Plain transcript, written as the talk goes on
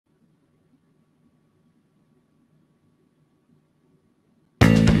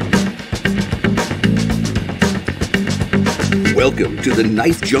Welcome to the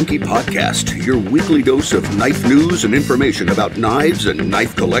Knife Junkie podcast, your weekly dose of knife news and information about knives and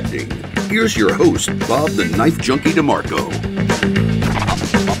knife collecting. Here's your host, Bob the Knife Junkie DeMarco.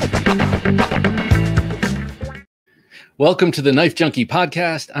 Welcome to the Knife Junkie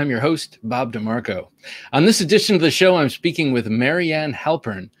podcast. I'm your host, Bob DeMarco. On this edition of the show, I'm speaking with Marianne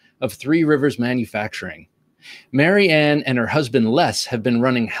Halpern of Three Rivers Manufacturing. Marianne and her husband Les have been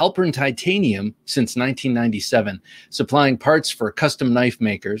running Halpern Titanium since 1997, supplying parts for custom knife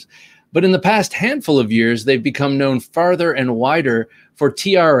makers. But in the past handful of years, they've become known farther and wider for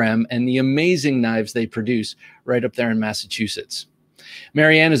TRM and the amazing knives they produce right up there in Massachusetts.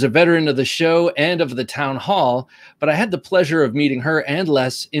 Marianne is a veteran of the show and of the town hall, but I had the pleasure of meeting her and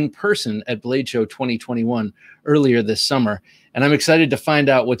Les in person at Blade Show 2021 earlier this summer. And I'm excited to find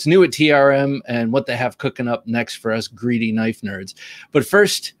out what's new at TRM and what they have cooking up next for us greedy knife nerds. But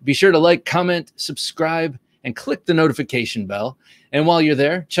first, be sure to like, comment, subscribe, and click the notification bell. And while you're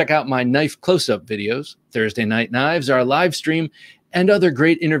there, check out my knife close-up videos, Thursday Night Knives, our live stream, and other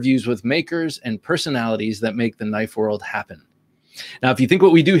great interviews with makers and personalities that make the knife world happen. Now, if you think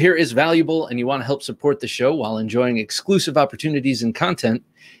what we do here is valuable and you want to help support the show while enjoying exclusive opportunities and content,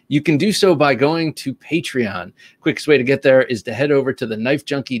 you can do so by going to Patreon. Quickest way to get there is to head over to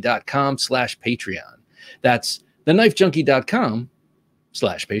TheKnifeJunkie.com/Patreon. That's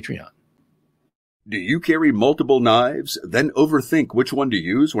TheKnifeJunkie.com/Patreon. Do you carry multiple knives, then overthink which one to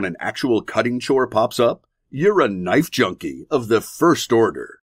use when an actual cutting chore pops up? You're a knife junkie of the first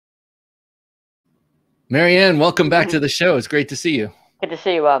order. Marianne, welcome back to the show. It's great to see you. Good to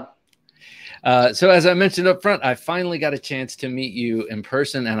see you, Bob. So as I mentioned up front, I finally got a chance to meet you in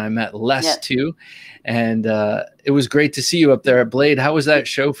person, and I met Les too. And it was great to see you up there at Blade. How was that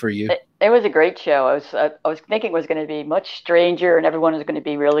show for you? It was a great show. I was thinking it was going to be much stranger, and everyone was going to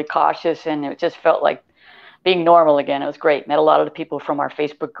be really cautious, and it just felt like being normal again. It was great. Met a lot of the people from our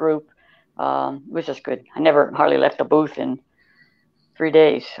Facebook group. It was just good. I never hardly left the booth in 3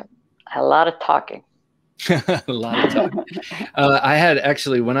 days. A lot of talking. A lot of talk. I had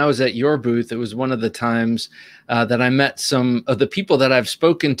actually, when I was at your booth, it was one of the times that I met some of the people that I've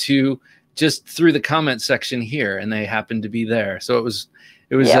spoken to just through the comment section here, and they happened to be there. So it was,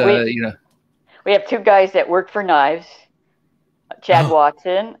 you know. We have two guys that work for knives. Chad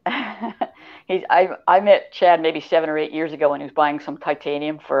Watson. I met Chad maybe 7 or 8 years ago when he was buying some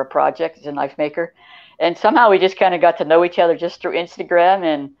titanium for a project. He's a knife maker. And somehow we just kind of got to know each other just through Instagram,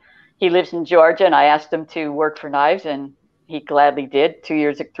 and he lives in Georgia, and I asked him to work for knives, and he gladly did 3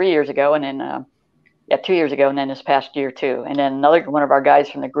 years ago, and then 2 years ago, and then this past year too. And then another one of our guys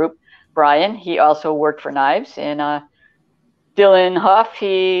from the group, Brian, he also worked for knives. And Dylan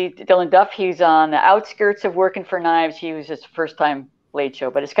Duff, he's on the outskirts of working for knives. He was his first time Blade Show,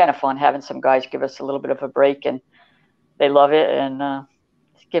 but it's kind of fun having some guys give us a little bit of a break, and they love it, and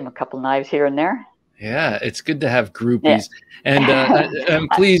just give them a couple knives here and there. Yeah, it's good to have groupies. Yeah. And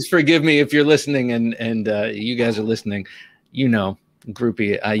please forgive me if you're listening and you guys are listening. You know,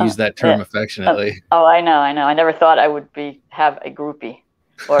 groupie. I use that term affectionately. Oh, I know. I never thought I would have a groupie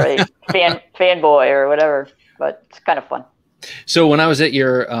or a fanboy or whatever, but it's kind of fun. So when I was at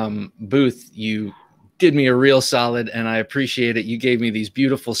your booth, you did me a real solid, and I appreciate it. You gave me these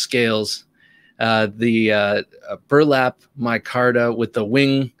beautiful scales, the burlap micarta with the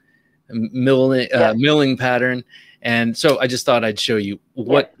wing milling pattern, and so I just thought I'd show you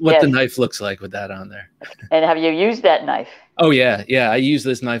what the knife looks like with that on there. And have you used that knife? Oh yeah, I use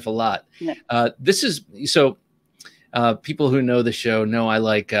this knife a lot. Yeah. This is so people who know the show know I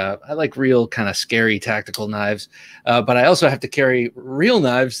like real kind of scary tactical knives, but I also have to carry real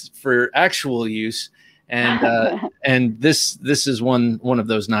knives for actual use, and and this is one of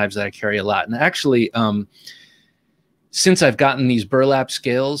those knives that I carry a lot. And actually, since I've gotten these burlap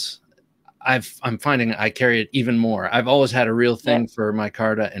scales, I'm finding I carry it even more. I've always had a real thing for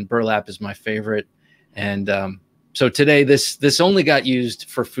micarta, and burlap is my favorite. And so today, this only got used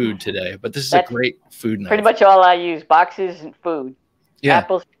for food today, but this is a great food knife. Pretty much all I use: boxes and food,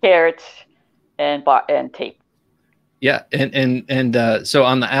 apples, carrots, and tape. Yeah, and so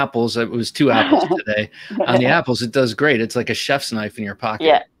on the apples, it was 2 apples today. On the apples, it does great. It's like a chef's knife in your pocket.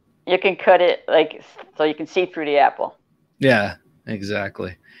 Yeah, you can cut it so you can see through the apple. Yeah,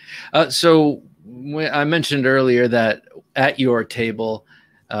 exactly. So I mentioned earlier that at your table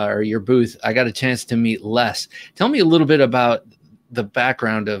or your booth, I got a chance to meet Les. Tell me a little bit about the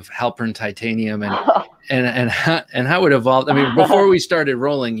background of Halpern Titanium and how it evolved. I mean, before we started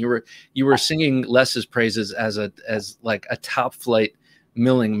rolling, you were singing Les's praises as like a top flight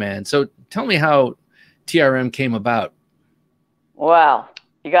milling man. So tell me how TRM came about. Wow,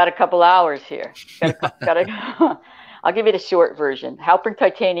 you got a couple hours here. I'll give you the short version. Halpern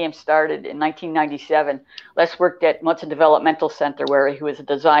Titanium started in 1997. Les worked at Munson Developmental Center, where he was a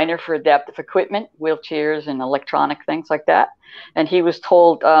designer for adaptive equipment, wheelchairs and electronic things like that. And he was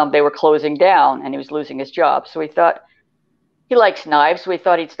told they were closing down and he was losing his job. So he thought, he likes knives, so he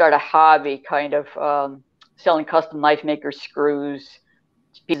thought he'd start a hobby, kind of selling custom knife makers screws,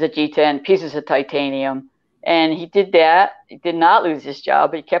 pieces of G10, pieces of titanium. And he did that. He did not lose his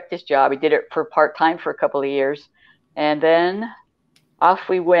job. He kept his job. He did it for part-time for a couple of years. And then off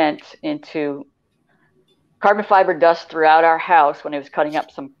we went into carbon fiber dust throughout our house when he was cutting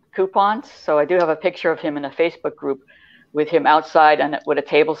up some coupons. So I do have a picture of him in a Facebook group with him outside and with a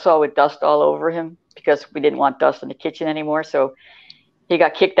table saw with dust all over him because we didn't want dust in the kitchen anymore. So he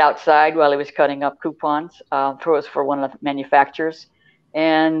got kicked outside while he was cutting up coupons for one of the manufacturers.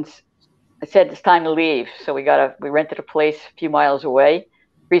 And I said, it's time to leave. So we rented a place a few miles away,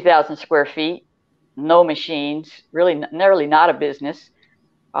 3,000 square feet, no machines, really not a business.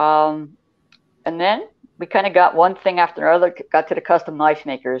 And then we kind of got one thing after another, got to the custom knife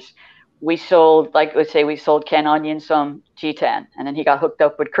makers. We sold, like let's say we sold Ken Onion some G10, and then he got hooked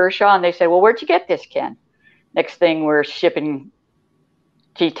up with Kershaw, and they said, well, where'd you get this, Ken? Next thing, we're shipping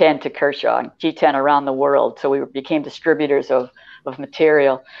G10 to Kershaw and G10 around the world. So we became distributors of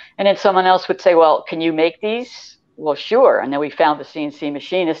material. And then someone else would say, well, can you make these? Well, sure. And then we found the CNC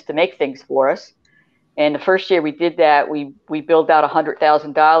machinist to make things for us. And the first year we did that, we billed out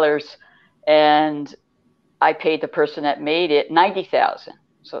 $100,000, and I paid the person that made it $90,000.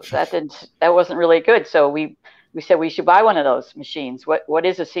 So that wasn't really good. So we said we should buy one of those machines. What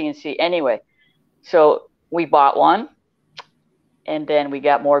is a CNC anyway? So we bought one, and then we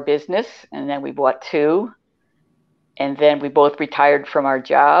got more business, and then we bought two, and then we both retired from our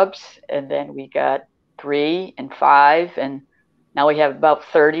jobs, and then we got 3 and 5, and now we have about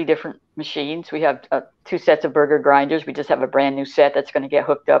 30 different machines. We have 2 sets of burger grinders. We just have a brand new set that's going to get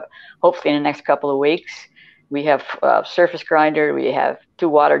hooked up hopefully in the next couple of weeks. We have surface grinder. We have 2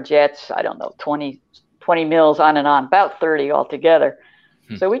 water jets. I don't know, 20 mils on and on, about 30 altogether.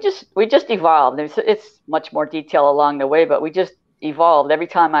 So we just evolved. It's much more detail along the way, but we just evolved. Every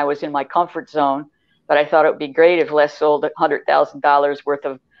time I was in my comfort zone, but I thought it would be great if Les sold $100,000 worth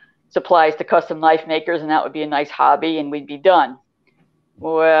of supplies to custom knife makers, and that would be a nice hobby, and we'd be done.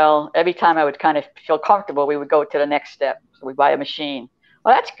 Well, every time I would kind of feel comfortable, we would go to the next step. So we buy a machine.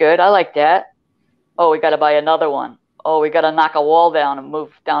 Well, that's good. I like that. Oh, we got to buy another one. Oh, we got to knock a wall down and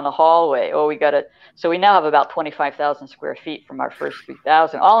move down the hallway. Oh, so we now have about 25,000 square feet from our first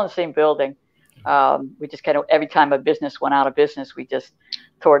 3,000, all in the same building. We just kind of, every time a business went out of business, we just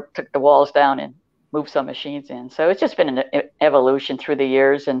took the walls down and moved some machines in. So it's just been an evolution through the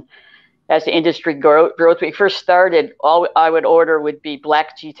years. And as the industry growth, we first started, all I would order would be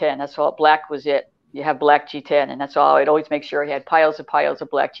black G10. That's all. Black was it. You have black G10, and that's all. I'd always make sure I had piles of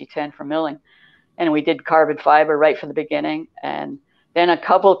black G10 for milling. And we did carbon fiber right from the beginning. And then a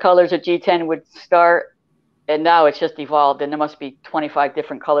couple colors of G10 would start, and now it's just evolved. And there must be 25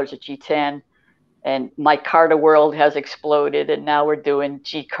 different colors of G10. And my Carta world has exploded, and now we're doing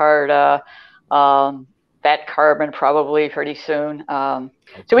G Carta, that carbon probably pretty soon.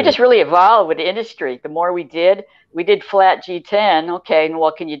 So we just really evolved with the industry. The more we did flat G10. Okay,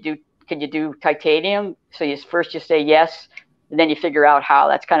 well, can you do titanium? So first you say yes, and then you figure out how.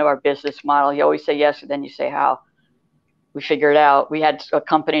 That's kind of our business model. You always say yes, and then you say how. We figured out. We had a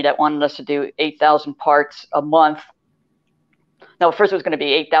company that wanted us to do 8,000 parts a month. No, first it was going to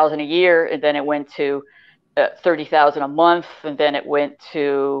be 8,000 a year, and then it went to 30,000 a month, and then it went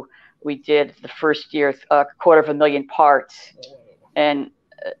to, we did the first year 250,000 parts, and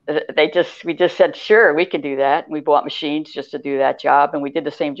we just said, sure, we can do that. We bought machines just to do that job, and we did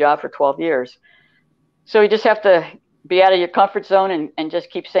the same job for 12 years. So you just have to be out of your comfort zone and just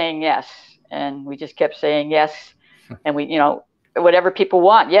keep saying yes. And we just kept saying yes, and we, whatever people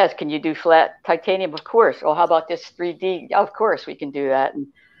want. Yes, can you do flat titanium? Of course. Oh, how about this 3D? Of course, we can do that. And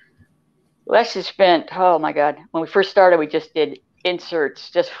Les has spent, oh my God, when we first started, we just did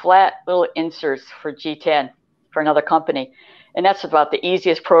inserts, just flat little inserts for G10 for another company. And that's about the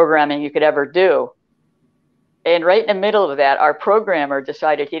easiest programming you could ever do. And right in the middle of that, our programmer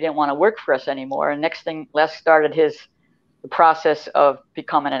decided he didn't want to work for us anymore. And next thing, Les started the process of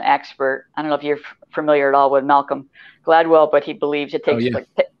becoming an expert. I don't know if you're familiar at all with Malcolm Gladwell, but he believes it takes like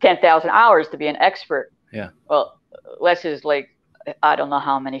 10,000 hours to be an expert. Yeah. Well, Les is like, I don't know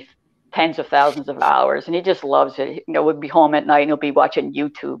how many, tens of thousands of hours, and he just loves it. We'll be home at night and he'll be watching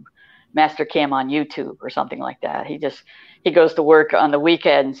YouTube, Mastercam on YouTube or something like that. He goes to work on the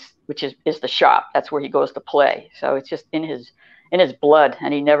weekends, which is the shop. That's where he goes to play. So it's just in his blood,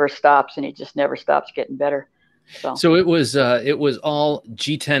 and he never stops, and he just never stops getting better. So it was all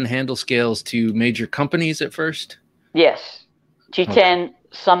G10 handle scales to major companies at first? Yes. G10,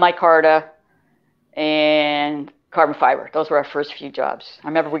 some micarta, and carbon fiber. Those were our first few jobs. I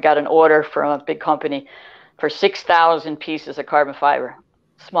remember we got an order from a big company for 6,000 pieces of carbon fiber,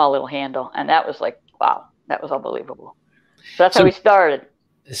 small little handle. And that was like, wow, that was unbelievable. So that's how we started.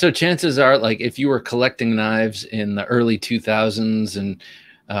 So chances are, like, if you were collecting knives in the early 2000s and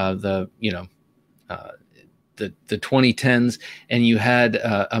the 2010s, and you had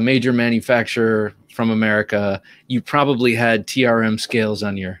a major manufacturer from America, you probably had TRM scales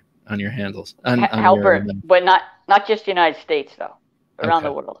on your handles. Halpern, but not just the United States though, around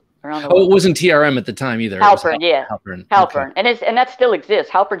the world. It wasn't TRM at the time either. Halpern, yeah. Halpern. Halpern. Okay. And that still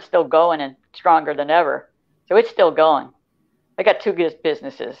exists. Halpern's still going and stronger than ever. So it's still going. I got two good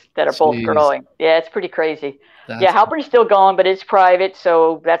businesses that are both growing. Yeah, it's pretty crazy. Halpern's still going, but it's private,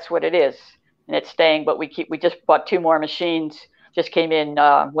 so that's what it is. And it's staying, but we just bought 2 more machines. Just came in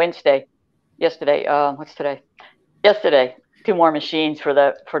yesterday. What's today? Yesterday. 2 more machines for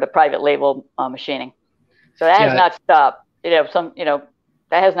the private label machining. So that has not stopped.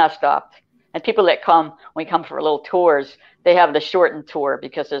 That has not stopped. And people that when we come for little tours, they have the shortened tour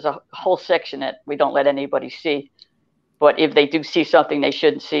because there's a whole section that we don't let anybody see. But if they do see something they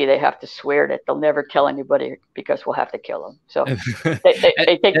shouldn't see, they have to swear that they'll never tell anybody because we'll have to kill them. So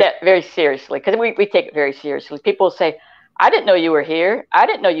they take that very seriously, because we take it very seriously. People say, I didn't know you were here. I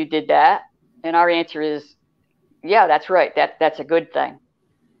didn't know you did that. And our answer is, yeah, that's right. That's a good thing.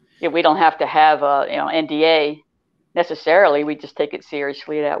 Yeah, we don't have to have a NDA necessarily. We just take it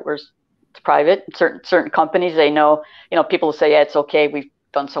seriously that it's private. Certain companies, they know, people say, yeah, it's okay. We've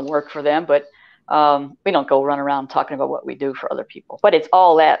done some work for them, but we don't go run around talking about what we do for other people. But it's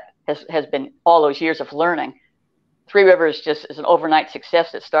all that has been all those years of learning. Three Rivers just is an overnight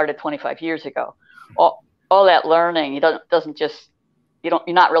success that started 25 years ago. All that learning, you're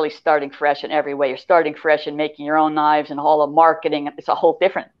not really starting fresh in every way. You're starting fresh in making your own knives and all the marketing. It's a whole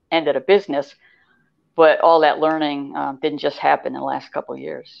different end of the business. But all that learning didn't just happen in the last couple of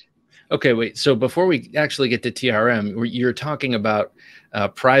years. Okay, wait. So before we actually get to TRM, you're talking about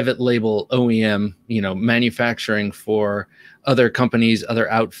private label OEM, manufacturing for other companies, other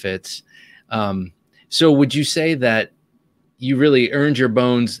outfits. So would you say that you really earned your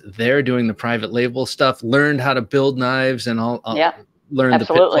bones there doing the private label stuff, learned how to build knives and learned the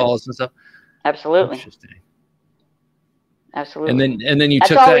pitfalls and stuff? Absolutely. Interesting. Absolutely. And then you That's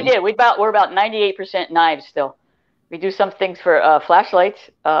took all that. we did. We're about 98% knives still. We do some things for flashlights.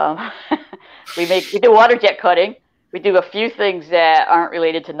 We do water jet cutting. We do a few things that aren't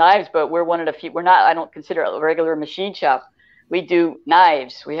related to knives, but we're one of the few. I don't consider it a regular machine shop. We do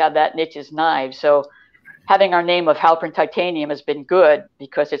knives. We have that niche as knives. So having our name of Halpern Titanium has been good,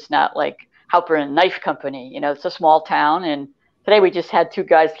 because it's not like Halpern Knife Company. It's a small town. And today we just had 2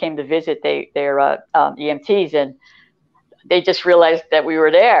 guys came to visit. They're EMTs, and they just realized that we were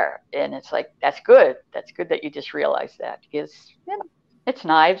there. And it's like, that's good. That's good that you just realized that, because it's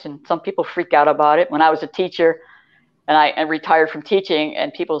knives, and some people freak out about it. When I was a teacher and I retired from teaching,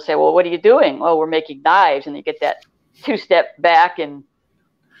 and people say, well, what are you doing? Well, we're making knives. And you get that 2-step back and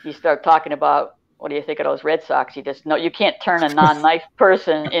you start talking about, what do you think of those Red Sox? You can't turn a non-knife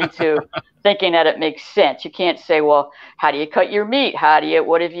person into thinking that it makes sense. You can't say, well, how do you cut your meat?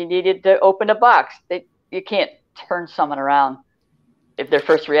 What if you needed to open a box? You can't turn someone around if their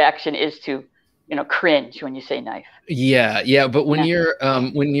first reaction is to cringe when you say knife. Yeah, but when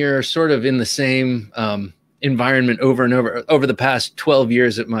you're sort of in the same environment over and over the past 12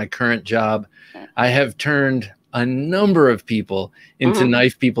 years at my current job, I have turned a number of people into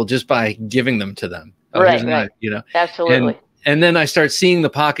knife people just by giving them to them. Right. Knife, Absolutely. And then I start seeing the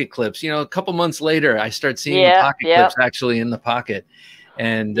pocket clips. A couple months later, I start seeing the pocket clips actually in the pocket.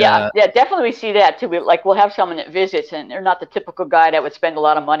 And definitely we see that too. We'll have someone that visits, and they're not the typical guy that would spend a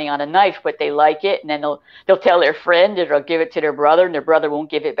lot of money on a knife, but they like it, and then they'll tell their friend, or they'll give it to their brother, and their brother won't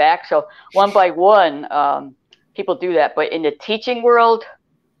give it back. So one by one, people do that. But in the teaching world,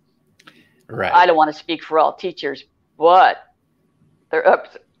 right, I don't want to speak for all teachers, but they're up.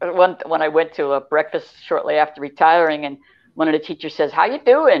 When I went to a breakfast shortly after retiring, and one of the teachers says, "How you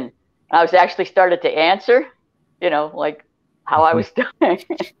doing?" And I was actually started to answer, like how I was doing.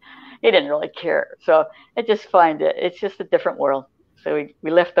 He didn't really care. So I just find it's just a different world. So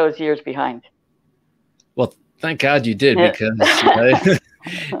we left those years behind. Well, thank God you did, because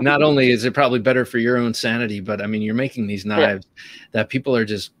not only is it probably better for your own sanity, but I mean, you're making these knives that people are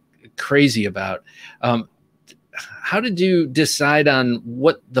just crazy about. How did you decide on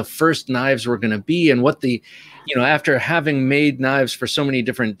what the first knives were going to be, and what after having made knives for so many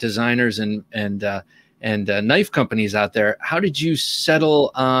different designers and and knife companies out there. How did you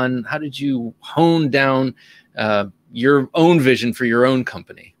hone down your own vision for your own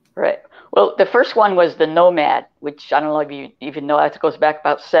company? Right. Well, the first one was the Nomad, which I don't know if you even know, it goes back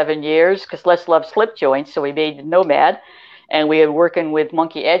about 7 years, because Les loves slip joints. So we made the Nomad, and we were working with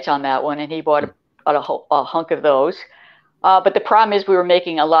Monkey Edge on that one, and he bought a hunk of those. But the problem is we were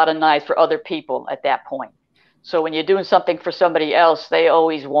making a lot of knives for other people at that point. So when you're doing something for somebody else, they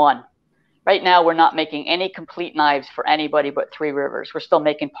always won. Right now, we're not making any complete knives for anybody but Three Rivers. We're still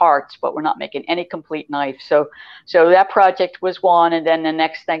making parts, but we're not making any complete knives. So that project was one. And then the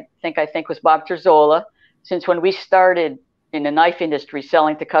next thing I think was Bob Terzola. Since when we started in the knife industry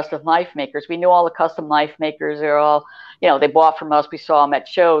selling to custom knife makers, we knew all the custom knife makers. They're all, they bought from us. We saw them at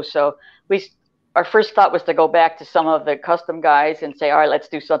shows. So our first thought was to go back to some of the custom guys and say, all right, let's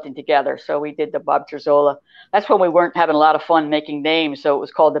do something together. So we did the Bob Terzola. That's when we weren't having a lot of fun making names. So it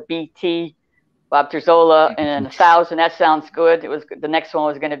was called the BT, Bob Terzola, and 1,000. That sounds good. It was the next one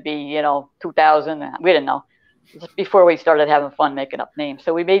was going to be, 2,000. We didn't know. Just before we started having fun making up names.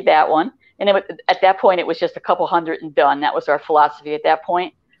 So we made that one. And at that point, it was just a couple hundred and done. That was our philosophy at that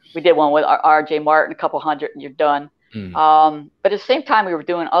point. We did one with our RJ Martin, a couple hundred, and you're done. But at the same time, we were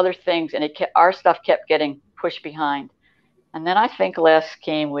doing other things, and our stuff kept getting pushed behind. And then I think Les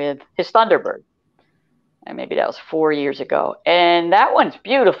came with his Thunderbird, and maybe that was 4 years ago. And that one's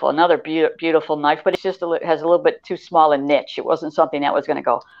beautiful, another beautiful knife, but it's just has a little bit too small a niche. It wasn't something that was going to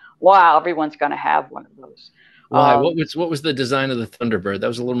go, wow, everyone's going to have one of those. Why? What was the design of the Thunderbird? That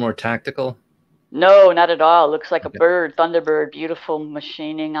was a little more tactical? No, not at all. It looks like a bird, Thunderbird, beautiful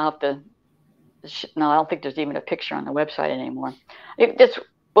machining. No, I don't think there's even a picture on the website anymore.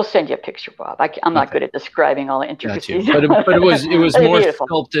 We'll send you a picture, Bob. I'm not good at describing all the intricacies. But it was more beautiful.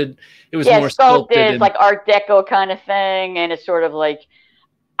 Sculpted. It was more sculpted. It's like Art Deco kind of thing, and it's sort of like,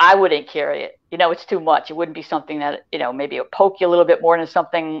 I wouldn't carry it. It's too much. It wouldn't be something that maybe it'll poke you a little bit more than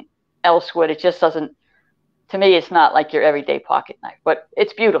something else would. It just doesn't. To me, it's not like your everyday pocket knife, but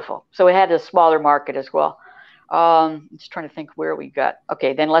it's beautiful. So it had a smaller market as well. I'm just trying to think where we got.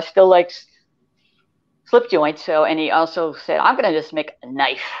 Okay, then Les still likes slip joints. So, and he also said, I'm going to just make a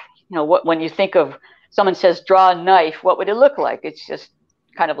knife. When you think of someone says, draw a knife, what would it look like? It's just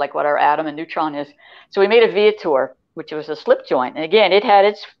kind of like what our Atom and Neutron is. So we made a Viator, which was a slip joint. And again, it had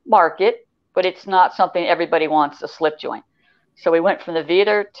its market, but it's not something everybody wants, a slip joint. So we went from the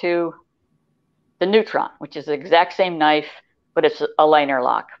Viator to the Neutron, which is the exact same knife, but it's a liner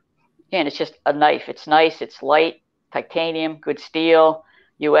lock. Again, it's just a knife. It's nice. It's light, titanium, good steel.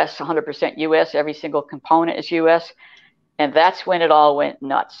 US, 100% US. Every single component is US. And that's when it all went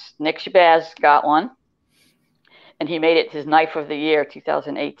nuts. Nick Shabazz got one, and he made it his knife of the year,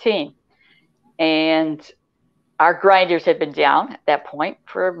 2018. And our grinders had been down at that point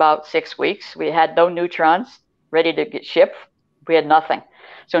for about 6 weeks. We had no Neutrons ready to get shipped. We had nothing.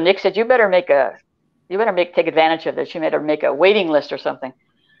 So Nick said, you better take advantage of this. You better make a waiting list or something.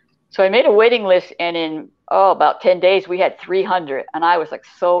 So I made a waiting list, and in about 10 days, we had 300. And I was like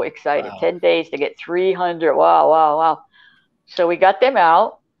so excited. Wow. 10 days to get 300. Wow. So we got them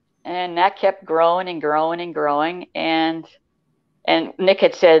out, and that kept growing and growing and growing. And Nick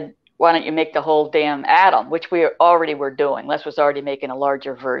had said, why don't you make the whole damn Atom, which we already were doing. Les was already making a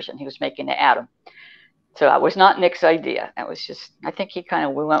larger version. He was making the Atom. So that was not Nick's idea. That was just, I think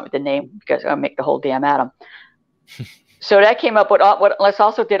we went with the name because I'll make the whole damn Atom. So that came up. What Les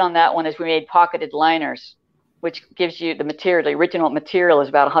also did on that one is we made pocketed liners, which gives you the material. The original material is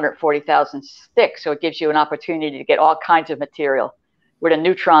about 140,000 thick. So it gives you an opportunity to get all kinds of material, where the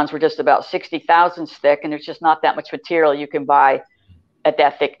Neutrons were just about 60,000 thick, and there's just not that much material you can buy at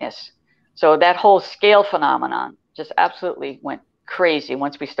that thickness. So that whole scale phenomenon just absolutely went crazy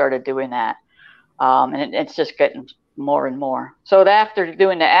once we started doing that. And it's just getting more and more. So after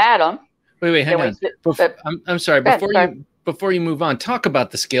doing the Atom, wait, hang on. I'm sorry. Before you move on, talk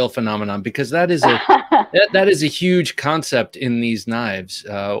about the scale phenomenon, because that is a huge concept in these knives.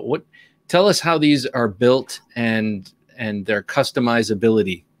 Tell us how these are built and their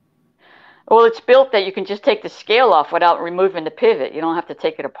customizability. Well, it's built that you can just take the scale off without removing the pivot. You don't have to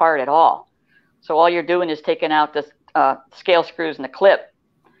take it apart at all. So all you're doing is taking out the scale screws and the clip,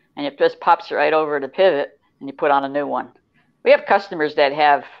 and it just pops right over the pivot, and you put on a new one. We have customers that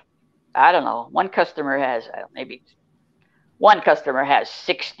have, I don't know, one customer has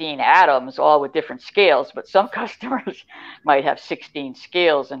 16 Atoms, all with different scales, but some customers might have 16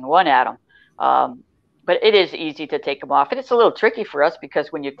 scales in one Atom. But it is easy to take them off. And it's a little tricky for us,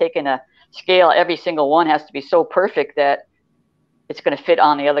 because when you're taking a scale, every single one has to be so perfect that it's going to fit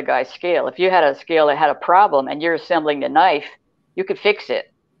on the other guy's scale. If you had a scale that had a problem and you're assembling the knife, you could fix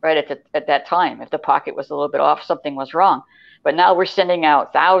it. right at that time. If the pocket was a little bit off, something was wrong. But now we're sending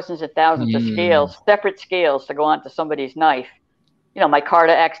out thousands and thousands of scales, separate scales, to go onto somebody's knife. You know, micarta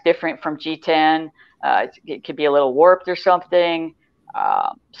acts different from G10. It could be a little warped or something.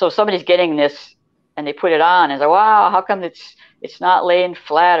 So somebody's getting this and they put it on and say, wow, how come it's not laying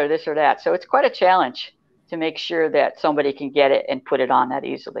flat or this or that? So it's quite a challenge to make sure that somebody can get it and put it on that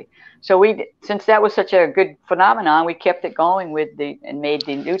easily. So since that was such a good phenomenon, we kept it going and made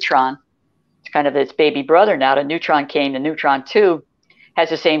the Neutron. It's kind of its baby brother now. The Neutron came. The Neutron 2 has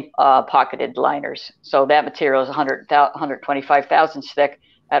the same pocketed liners. So that material is 125 thousandths thick.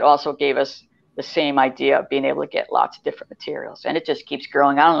 That also gave us the same idea of being able to get lots of different materials. And it just keeps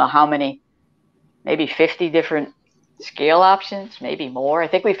growing. I don't know how many, maybe 50 different scale options, maybe more. I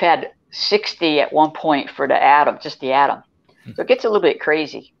think we've had 60 at one point for the atom, just the atom. So it gets a little bit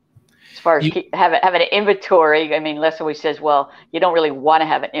crazy as far as having an inventory. I mean, Les always says, well, you don't really want to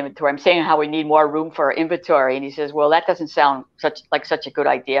have an inventory. I'm saying how we need more room for our inventory. And he says, well, that doesn't sound like such a good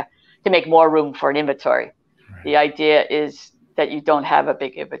idea to make more room for an inventory. Right. The idea is that you don't have a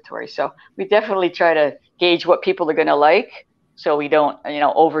big inventory. So we definitely try to gauge what people are going to like, so we don't,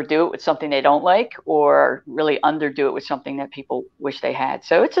 overdo it with something they don't like, or really underdo it with something that people wish they had.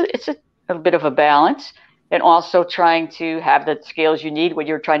 So it's a bit of a balance, and also trying to have the scales you need when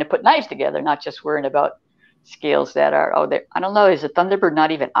you're trying to put knives together, not just worrying about scales that are, I don't know, is the Thunderbird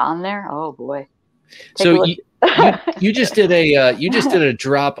not even on there? Oh boy. So you just did a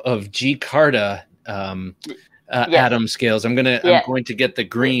drop of G-Carta atom scales. I'm going to get the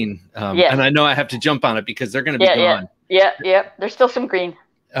green, and I know I have to jump on it because they're going to be gone. Yeah. There's still some green.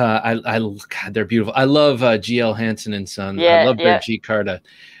 God, they're beautiful. I love GL Hansen and Son. I love their G-Carta.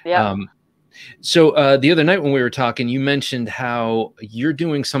 Yeah. So the other night when we were talking, you mentioned how you're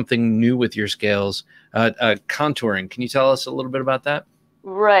doing something new with your scales, contouring. Can you tell us a little bit about that?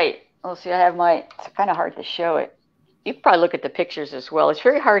 Right. Well, see, it's kind of hard to show it. You can probably look at the pictures as well. It's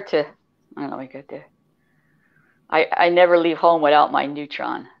very hard to, I don't know, we got there. I never leave home without my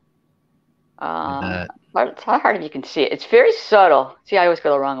Neutron. It's hard if you can see it. It's very subtle. See, I always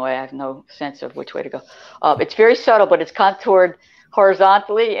go the wrong way. I have no sense of which way to go. It's very subtle, but it's contoured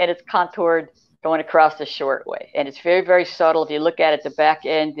horizontally, and it's contoured going across the short way. And it's very, very subtle. If you look at it, the back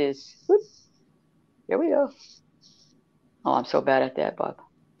end is, here we go. Oh, I'm so bad at that, Bob.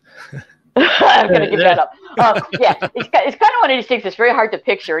 I'm going to give that up. It's kind of one of these things that's very hard to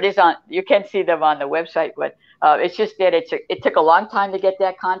picture. It is you can see them on the website, but it's just that it took a long time to get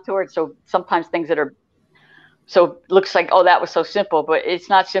that contoured. So sometimes things that are, so looks like, oh, that was so simple, but it's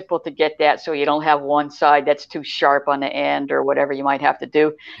not simple to get that. So you don't have one side that's too sharp on the end or whatever you might have to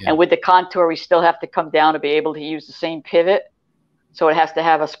do. Yeah. And with the contour, we still have to come down to be able to use the same pivot. So it has to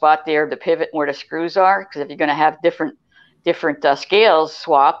have a spot there, the pivot where the screws are, because if you're going to have different scales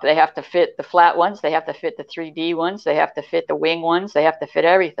swap, they have to fit the flat ones, they have to fit the 3D ones, they have to fit the wing ones, they have to fit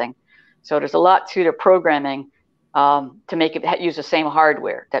everything. So there's a lot to the programming to make it use the same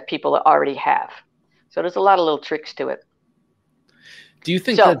hardware that people already have. So there's a lot of little tricks to it. Do you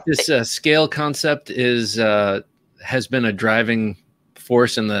think that this scale concept has been a driving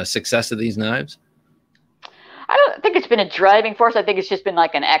force in the success of these knives? I don't think it's been a driving force. I think it's just been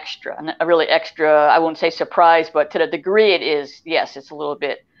like a really extra, I won't say surprise, but to the degree it is, yes, it's a little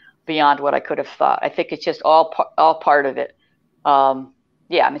bit beyond what I could have thought. I think it's just all part of it. I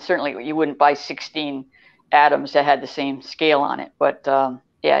mean, certainly you wouldn't buy 16 atoms that had the same scale on it, but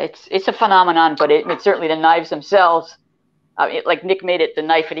it's a phenomenon. But it's certainly the knives themselves. Like Nick made it the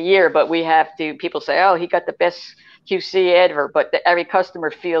knife of the year, but people say, oh, he got the best QC ever, but every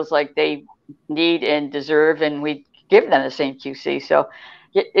customer feels like they need and deserve, and we give them the same QC. So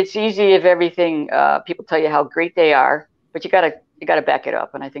it's easy if everything people tell you how great they are, but you gotta back it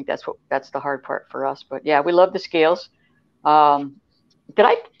up, and I think that's the hard part for us. But yeah, we love the scales. Did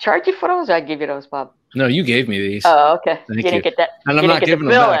I charge you for those? Or I give you those, Bob? No, you gave me these. Oh, okay. Thank you didn't get that. And I'm not giving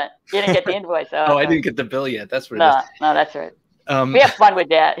them back. You didn't get the invoice. Oh, I didn't get the bill yet. That's what it is. No, that's right. We have fun with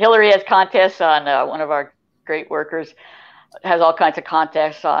that. Hillary has contests on one of our great workers has all kinds of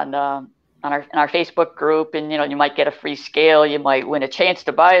contests on our Facebook group, and you might get a free scale, you might win a chance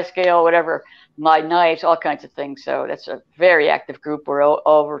to buy a scale, whatever, my knives, all kinds of things. So that's a very active group. We're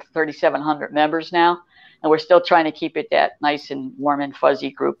over 3,700 members now, and we're still trying to keep it that nice and warm and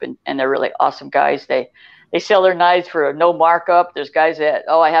fuzzy group, and they're really awesome guys. They sell their knives for no markup. There's guys that,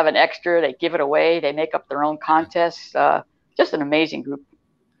 I have an extra, they give it away, they make up their own contests. Just an amazing group.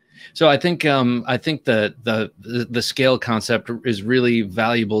 So I think the scale concept is really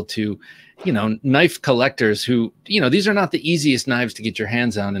valuable to, knife collectors who, these are not the easiest knives to get your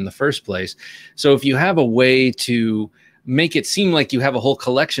hands on in the first place. So if you have a way to make it seem like you have a whole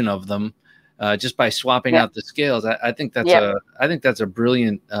collection of them just by swapping out the scales. I think that's a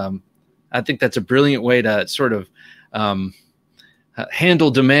brilliant way to sort of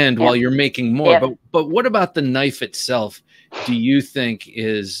handle demand while you're making more. But what about the knife itself? Do you think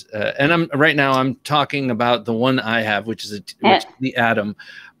is and I'm talking about the one I have, which is the Atom,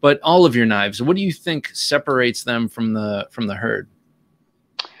 but all of your knives, what do you think separates them from the herd?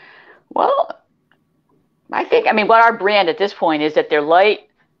 Well, I mean, what our brand at this point is that they're light,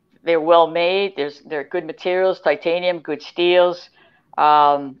 they're well made, they're good materials, titanium, good steels,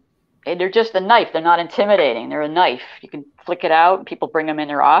 and they're just a knife. They're not intimidating. They're a knife. You can flick it out. People bring them in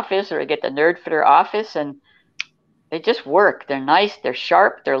their office, or they get the nerd for their office, and they just work. They're nice. They're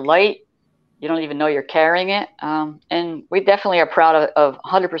sharp. They're light. You don't even know you're carrying it. And we definitely are proud of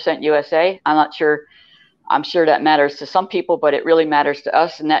 100% USA. I'm sure that matters to some people, but it really matters to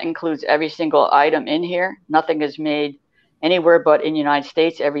us. And that includes every single item in here. Nothing is made anywhere but in the United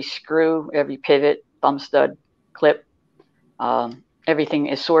States. Every screw, every pivot, thumb stud, clip, everything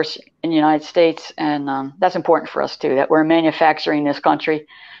is sourced in the United States. And that's important for us too, that we're manufacturing this country,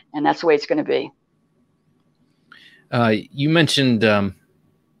 and that's the way it's going to be. You mentioned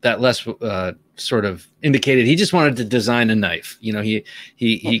that Les sort of indicated he just wanted to design a knife. You know,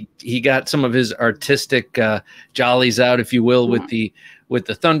 he got some of his artistic jollies out, if you will, with the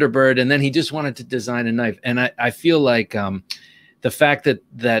Thunderbird, and then he just wanted to design a knife. And I feel like the fact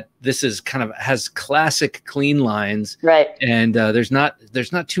that this is kind of has classic clean lines, right? And there's not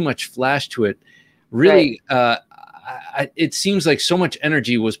too much flash to it. Really, it seems like so much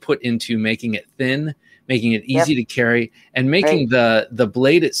energy was put into making it thin, making it easy to carry, and making the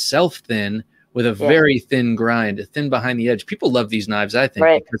blade itself thin with a very thin grind, thin behind the edge. People love these knives, I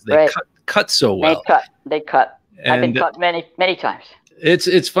think, because they cut so well. They cut. I've been cut many times.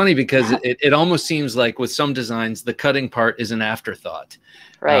 It's funny because it almost seems like with some designs, the cutting part is an afterthought.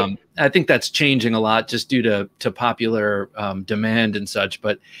 Right. I think that's changing a lot just due to popular demand and such.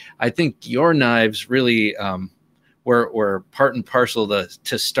 But I think your knives really were part and parcel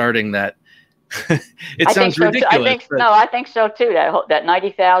to starting that. It sounds ridiculous. I think so too. That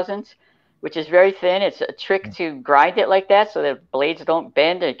 90,000s, which is very thin. It's a trick to grind it like that so the blades don't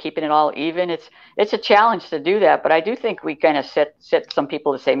bend and keeping it all even. It's a challenge to do that, but I do think we kind of set some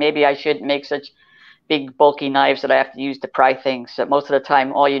people to say maybe I shouldn't make such big bulky knives that I have to use to pry things. So most of the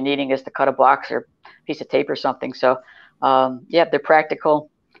time, all you're needing is to cut a box or a piece of tape or something. So they're practical.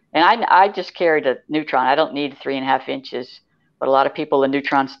 And I just carried a Neutron. I don't need 3.5 inches, but a lot of people, the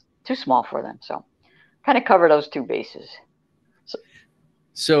Neutron's too small for them. So kind of cover those two bases.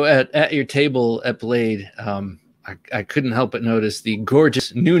 So at your table at Blade, I couldn't help but notice the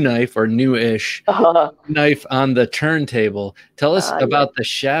gorgeous new knife, or new-ish knife on the turntable. Tell us about the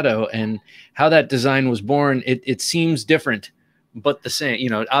Shadow and how that design was born. It seems different, but the same. You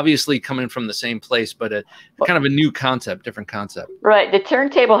know, obviously coming from the same place, but kind of a new concept, different concept. Right. The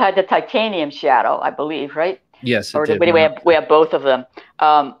turntable had the titanium Shadow, I believe, right? Yes, it did. We have both of them.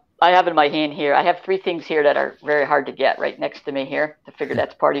 I have in my hand here. I have 3 things here that are very hard to get right next to me here. To figure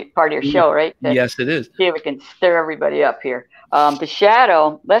that's part of your show, right? Yes, it is. See if we can stir everybody up here. The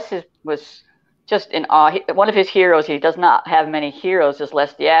Shadow, Les was just in awe. One of his heroes. He does not have many heroes. Is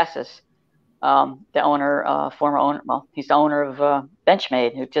Les Diasis, the owner, former owner. Well, he's the owner of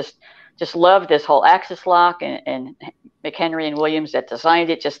Benchmade, who just loved this whole axis lock, and McHenry and Williams that designed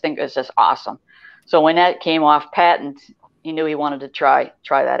it just think it's just awesome. So when that came off patent, he knew he wanted to try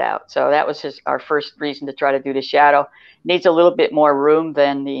that out. So that was our first reason to try to do the Shadow. Needs a little bit more room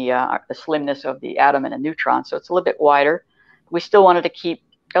than the slimness of the Atom and a Neutron, so it's a little bit wider. We still wanted to keep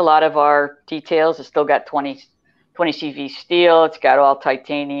a lot of our details. It's still got 20 CV steel. It's got all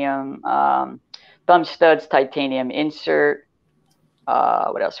titanium thumb studs, titanium insert.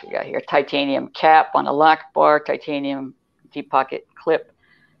 What else we got here? Titanium cap on the lock bar, titanium deep pocket clip.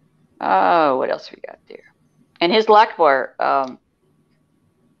 What else we got there? And his lock bar,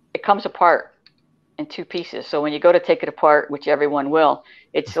 it comes apart in 2 pieces. So when you go to take it apart, which everyone will,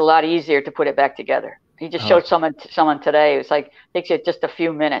 it's a lot easier to put it back together. He just showed someone today. It's like, takes you just a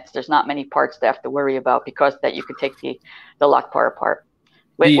few minutes. There's not many parts to have to worry about because that you could take the lock bar apart.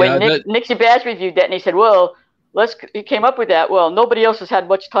 When Nick Shabazz reviewed that, and he said, well, he came up with that. Well, nobody else has had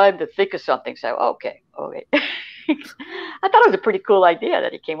much time to think of something. So, okay. I thought it was a pretty cool idea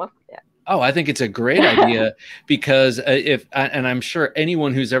that he came up with that. Oh, I think it's a great idea because and I'm sure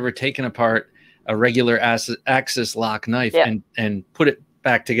anyone who's ever taken apart a regular axis lock knife and put it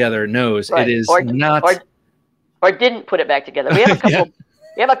back together knows it is not or didn't put it back together. We have a couple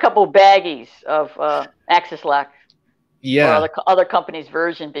we have a couple baggies of axis lock. Yeah. Or other companies'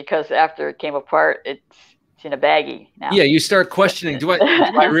 version, because after it came apart, it's It's in a baggie now. Yeah, you start questioning, do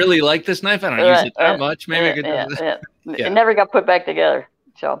I really like this knife? I don't use it that much. Maybe I could. Yeah. It never got put back together.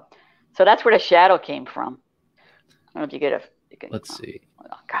 So that's where the shadow came from. I don't know if you get a. Let's see.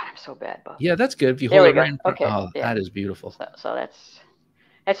 Oh God, I'm so bad, Bob. Yeah, that's good. If you hold it right in front. Okay. Oh, that is beautiful. So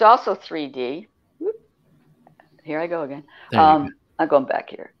that's also 3D. Here I go again. Go. I'm going back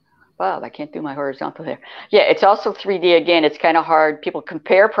here. Wow, I can't do my horizontal there. Yeah, it's also 3D again. It's kind of hard. People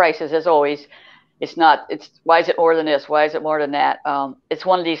compare prices as always. It's not. It's why is it more than this? Why is it more than that? It's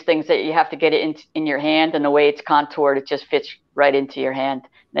one of these things that you have to get it in your hand, and the way it's contoured, it just fits right into your hand,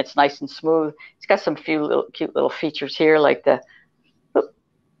 and it's nice and smooth. It's got some cute little features here, like the. I'm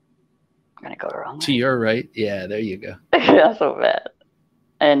gonna go wrong. To your right, yeah, there you go. That's so bad.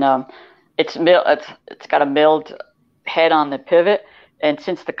 And it's got a milled head on the pivot, and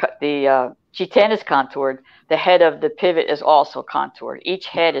since the G10 is contoured, the head of the pivot is also contoured. Each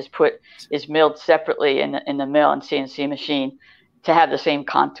head is milled separately in the mill and CNC machine to have the same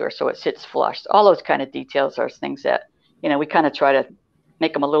contour, so it sits flush. All those kind of details are things that we kind of try to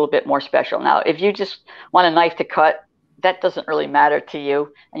make them a little bit more special. Now, if you just want a knife to cut, that doesn't really matter to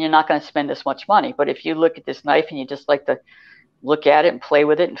you, and you're not going to spend this much money. But if you look at this knife and you just like to look at it and play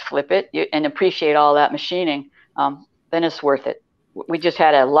with it and flip it and appreciate all that machining, then it's worth it. We just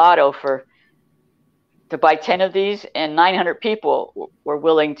had a lotto to buy 10 of these, and 900 people were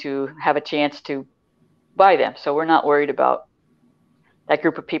willing to have a chance to buy them. So we're not worried about that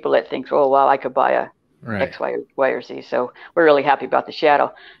group of people that thinks, oh, wow, I could buy a X, Y, or Z. So we're really happy about the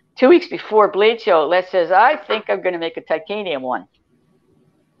Shadow. 2 weeks before Blade Show, Les says, I think I'm going to make a titanium one.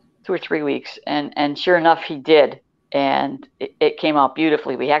 2 or 3 weeks. And sure enough, he did. And it came out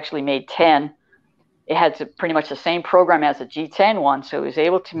beautifully. We actually made 10. It had pretty much the same program as the G10 one, so he was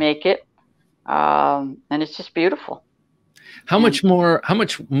able to make it. And it's just beautiful. How much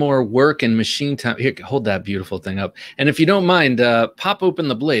more work and machine time? Here, hold that beautiful thing up. And if you don't mind, pop open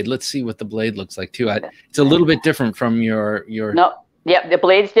the blade. Let's see what the blade looks like too. It's a little bit different from your. No, yeah, the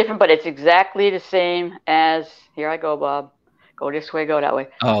blade's different, but it's exactly the same as. Here I go, Bob. Go this way, go that way.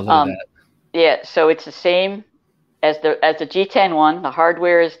 Oh, look at that. Yeah, so it's the same as the G10 one. The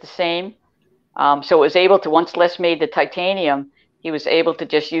hardware is the same. So it was able to, once Les made the titanium, he was able to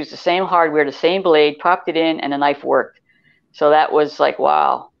just use the same hardware, the same blade, popped it in, and the knife worked. So that was like,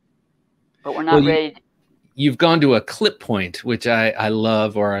 wow. But we're not ready. You've gone to a clip point, which I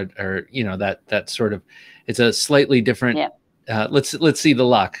love, or that sort of, it's a slightly different. Yeah. Let's see the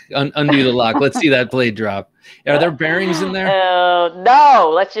lock. Undo the lock. Let's see that blade drop. Are there bearings in there?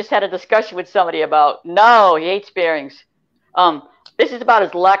 No. Let's just had a discussion with somebody about. No, he hates bearings. This is about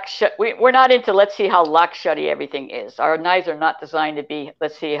as lock shut. We're not into let's see how lock shutty everything is. Our knives are not designed to be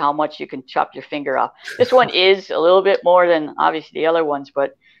let's see how much you can chop your finger off. This one is a little bit more than obviously the other ones,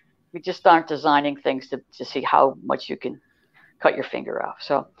 but we just aren't designing things to see how much you can cut your finger off.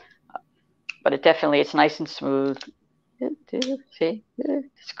 So, but it's nice and smooth. See,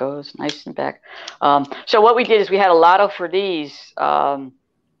 this goes nice and back. So what we did is we had a lotto for these.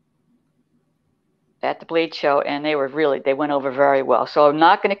 At the Blade Show, and they went over very well. So I'm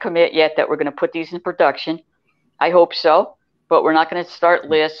not going to commit yet that we're going to put these in production. I hope so, but we're not going to start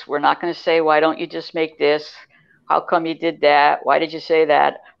lists. We're not going to say, why don't you just make this? How come you did that? Why did you say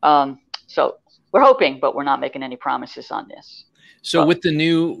that? So we're hoping, but we're not making any promises on this. So with the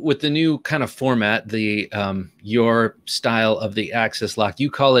new kind of format, the your style of the axis lock,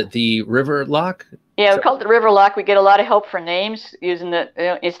 you call it the River-Lok? Yeah, we call it the River-Lok. We get a lot of help for names using the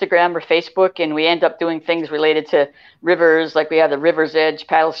Instagram or Facebook, and we end up doing things related to rivers. Like we have the River's Edge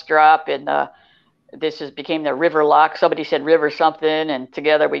paddle strap, and became the River-Lok. Somebody said river something, and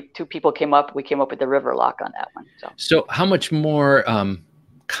together two people came up with the River-Lok on that one. So how much more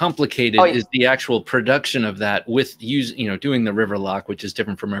complicated is the actual production of that with doing the River-Lok, which is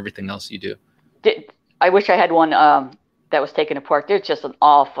different from everything else you do? I wish I had one that was taken apart. There's just an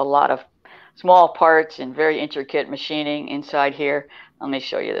awful lot of small parts and very intricate machining inside here. Let me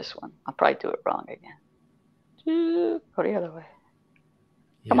show you this one. I'll probably do it wrong again. Go the other way.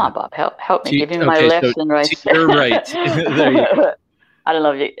 Yeah. Come on, Bob. Help me. Give me my lefts and rights. You're right. There you go. I don't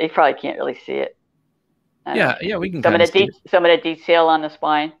know if you probably can't really see it. Yeah, we can. Some of the detail on the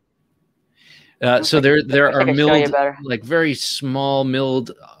spine. So there are milled, like very small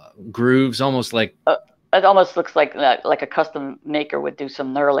milled grooves, almost like. It almost looks like a custom maker would do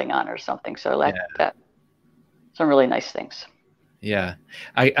some knurling on or something. So that, some really nice things. Yeah,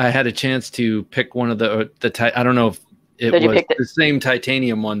 I had a chance to pick one of the I don't know if it was the same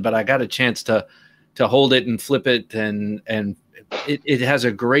titanium one, but I got a chance to hold it and flip it, and it has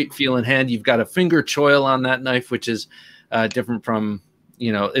a great feel in hand. You've got a finger choil on that knife, which is different from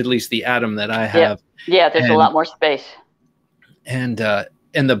at least the Atom that I have. Yeah, there's a lot more space. And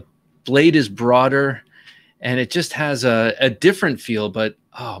the blade is broader, and it just has a different feel, but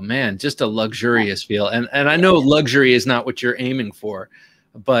oh man, just a luxurious feel. And I know luxury is not what you're aiming for,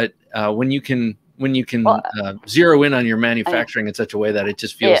 but when you can zero in on your manufacturing in such a way that it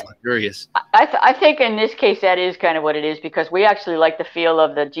just feels luxurious. I think in this case that is kind of what it is, because we actually like the feel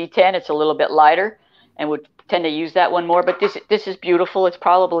of the G10. It's a little bit lighter, and would tend to use that one more. But this is beautiful. It's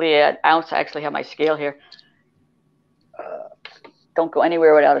probably an ounce. I actually have my scale here. Don't go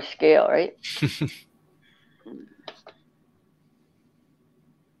anywhere without a scale, right?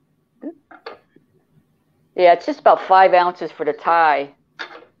 Yeah, it's just about 5 ounces for the tie,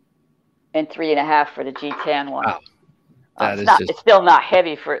 and 3.5 for the G10 one. Wow. It's still not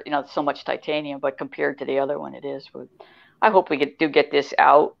heavy for so much titanium, but compared to the other one, it is. But I hope we do get this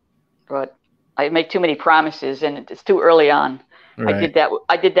out, but I make too many promises, and it's too early on. Right.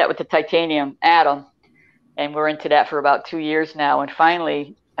 I did that with the titanium atom, and we're into that for about 2 years now. And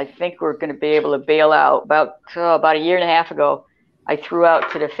finally, I think we're going to be able to bail out. About a year and a half ago, I threw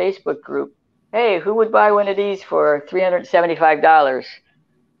out to the Facebook group, hey, who would buy one of these for $375?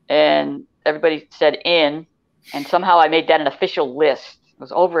 And everybody said in, and somehow I made that an official list. It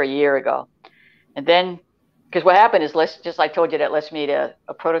was over a year ago. And then, because what happened is, I told you that Les made a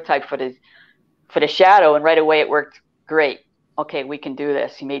prototype for the shadow, and right away it worked great. Okay, we can do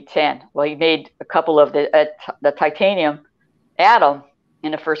this. He made 10. Well, he made a couple of the titanium atom,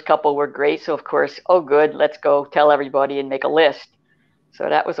 and the first couple were great. So of course, oh good, let's go tell everybody and make a list. So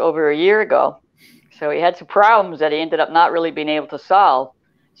that was over a year ago. So he had some problems that he ended up not really being able to solve.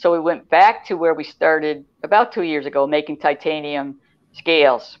 So we went back to where we started about 2 years ago, making titanium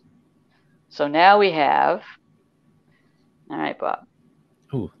scales. So now we have, all right, Bob.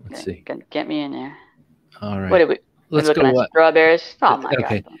 Oh, let's see. Get me in there. All right. What did we? Let's go. At strawberries. Oh my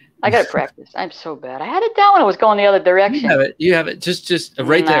God! I gotta practice. I'm so bad. I had it down when I was going the other direction. You have it. Just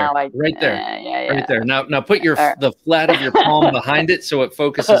right there. Right there. Yeah. Right there. Now put the flat of your palm behind it so it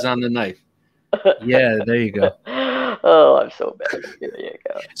focuses on the knife. Yeah, there you go. Oh, I'm so bad. There you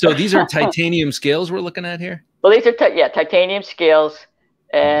go. So these are titanium scales we're looking at here? Well, these are titanium scales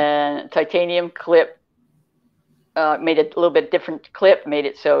and titanium clip. Made it a little bit different clip. Made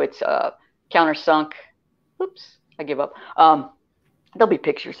it so it's countersunk. Oops, I give up. There'll be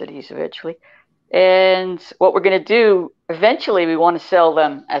pictures of these eventually. And what we're going to do, eventually we want to sell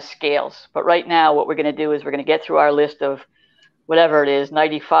them as scales. But right now what we're going to do is we're going to get through our list of whatever it is,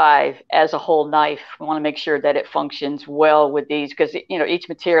 95 as a whole knife. We want to make sure that it functions well with these, because each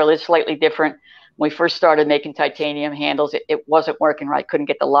material is slightly different. When we first started making titanium handles, it wasn't working right. Couldn't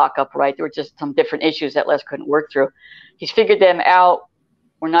get the lockup right. There were just some different issues that Les couldn't work through. He's figured them out.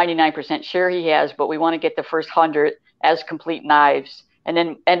 We're 99% sure he has, but we want to get the first 100 as complete knives, and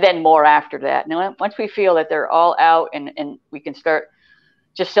then more after that. And once we feel that they're all out, and we can start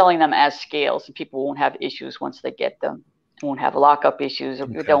just selling them as scales, and people won't have issues once they get them. Won't have lockup issues.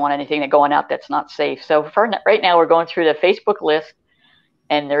 Okay. We don't want anything going out that's not safe. So right now we're going through the Facebook list,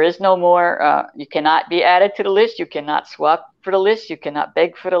 and there is no more. You cannot be added to the list. You cannot swap for the list. You cannot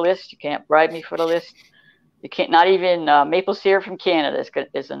beg for the list. You can't bribe me for the list. You can't. Not even maple syrup from Canada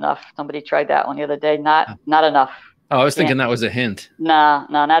is enough. Somebody tried that one the other day. Not enough. Oh, I was thinking that was a hint. No,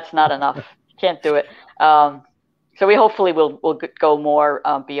 that's not enough. Can't do it. So we hopefully will go more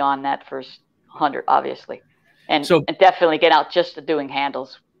beyond that first 100, obviously. And definitely get out just to doing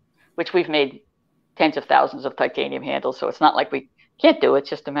handles, which we've made tens of thousands of titanium handles. So it's not like we can't do it. It's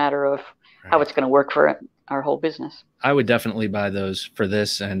just a matter of how it's going to work for our whole business. I would definitely buy those for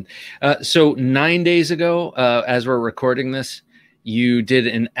this. And so 9 days ago, as we're recording this, you did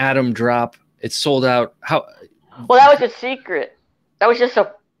an atom drop. It sold out. How? Well, that was a secret. That was just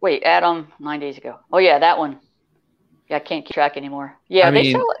atom 9 days ago. Oh yeah, that one. Yeah, I can't keep track anymore. Yeah,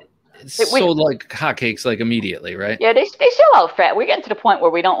 they sell it. It sold like hotcakes, like immediately, right? Yeah, they sell out fast. We're getting to the point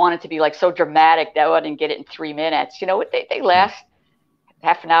where we don't want it to be like so dramatic that we didn't get it in 3 minutes. They last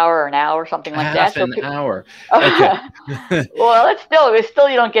half an hour or an hour, something like that. Half an hour. Okay. Well, it's still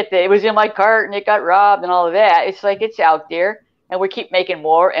you don't get it was in my cart and it got robbed and all of that. It's like it's out there, and we keep making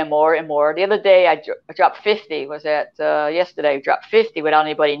more and more and more. The other day I dropped 50. Was that yesterday? I dropped 50 without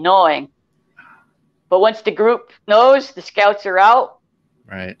anybody knowing. But once the group knows, the scouts are out.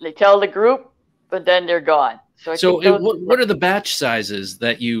 Right. They tell the group, but then they're gone. So what are the batch sizes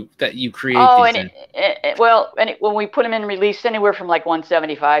that you create? Oh, when we put them in release, anywhere from like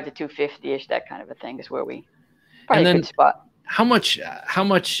 175 to 250-ish, that kind of a thing is where we probably a good spot. How much?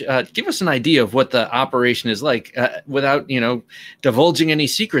 Give us an idea of what the operation is like, without divulging any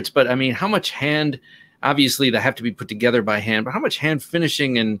secrets. But I mean, how much hand? Obviously, they have to be put together by hand. But how much hand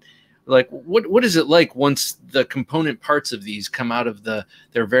finishing and Like, what is it like once the component parts of these come out of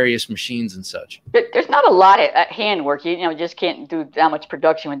their various machines and such? There's not a lot of hand work. You just can't do that much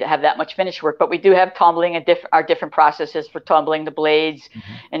production and have that much finish work. But we do have tumbling and our different processes for tumbling the blades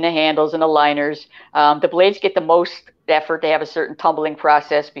and the handles and the liners. The blades get the most effort. They have a certain tumbling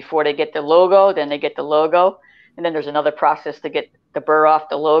process before they get the logo. Then they get the logo, and then there's another process to get the burr off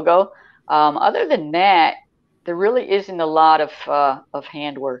the logo. Other than that, there really isn't a lot of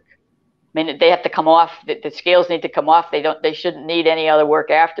hand work. I mean, they have to come off. The scales need to come off. They shouldn't need any other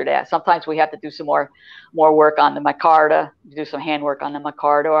work after that. Sometimes we have to do some more work on the micarta, do some hand work on the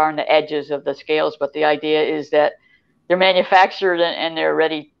micarta or on the edges of the scales. But the idea is that they're manufactured and they're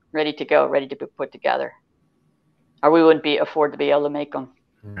ready to go, ready to be put together. Or we wouldn't afford to be able to make them.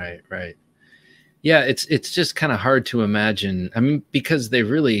 Right, right. Yeah, it's just kind of hard to imagine. I mean, because they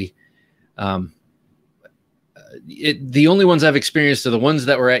really. The only ones I've experienced are the ones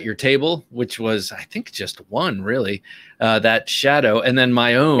that were at your table, which was, I think, just one really, that shadow, and then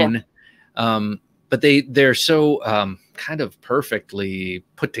my own. Yeah. But they're so kind of perfectly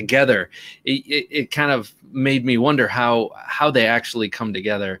put together. It kind of made me wonder how they actually come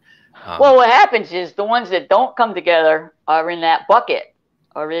together. Well, what happens is the ones that don't come together are in that bucket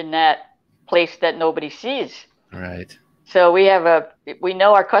or in that place that nobody sees. Right. So we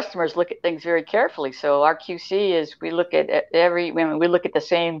know our customers look at things very carefully. So our QC is we look at we look at the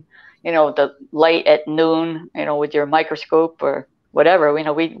same, the light at noon, with your microscope or whatever.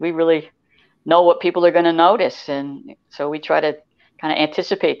 We really know what people are going to notice, and so we try to kind of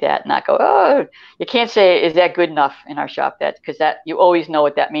anticipate that, and not go, oh, you can't say, is that good enough in our shop? Because you always know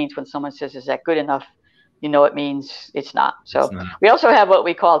what that means when someone says, is that good enough? It means it's not. So we also have what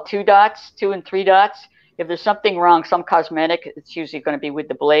we call 2 dots, 2 and 3 dots. If there's something wrong, some cosmetic, it's usually going to be with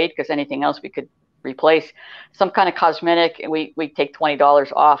the blade, because anything else we could replace. Some kind of cosmetic, and we take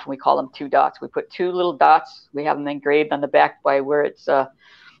 $20 off, and we call them 2 dots. We put 2 little dots. We have them engraved on the back by where it's the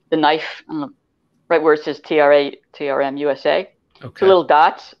knife, right where it says TRM USA. Okay. 2 little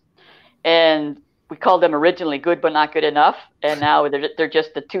dots, and we called them originally good but not good enough, and now they're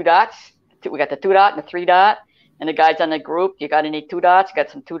just the 2 dots. We got the 2 dot and the 3 dot. And the guys on the group, you got any 2 dots? Got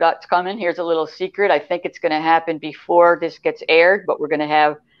some 2 dots coming. Here's a little secret. I think it's going to happen before this gets aired, but we're going to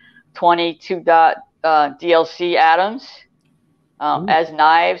have 22 dot DLC atoms as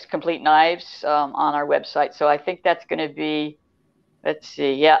knives, complete knives, on our website. So I think that's going to be, let's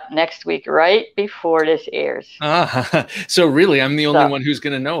see, next week, right before this airs. So really, I'm the only one who's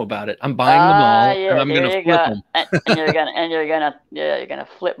going to know about it. I'm buying them all, and I'm going to flip them. and you're gonna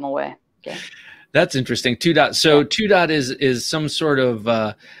flip them away. Okay. That's interesting. 2 dot. So 2 dot is some sort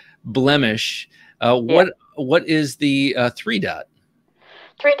of blemish. What is the 3 dot?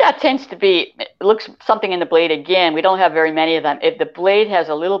 3 dot tends to be, it looks something in the blade again. We don't have very many of them. If the blade has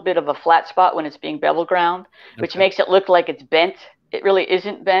a little bit of a flat spot when it's being bevel ground, which makes it look like it's bent. It really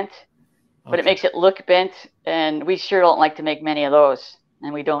isn't bent, but it makes it look bent. And we sure don't like to make many of those.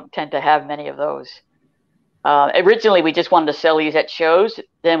 And we don't tend to have many of those. Originally, we just wanted to sell these at shows.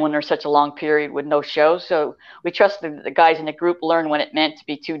 Then when there's such a long period with no shows, so we trusted the guys in the group learn when it meant to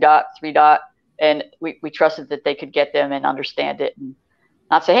be 2 dot, 3 dot, and we trusted that they could get them and understand it, and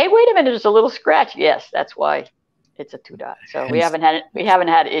not say, hey, wait a minute, there's a little scratch. Yes, that's why it's a 2 dot. So we haven't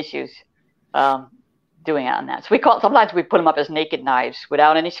had issues doing it on that. So sometimes we put them up as naked knives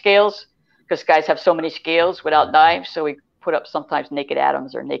without any scales, because guys have so many scales without knives. So we put up sometimes naked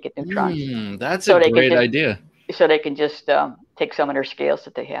atoms or naked neutrons. That's a great idea. So they can just take some of their scales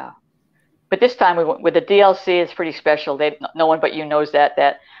that they have. But this time with the DLC, it's pretty special. No one but you knows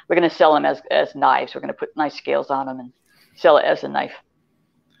that we're going to sell them as knives. We're going to put nice scales on them and sell it as a knife.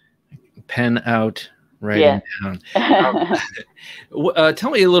 Pen out, writing down.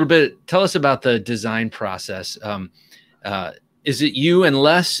 Tell us about the design process. Is it you and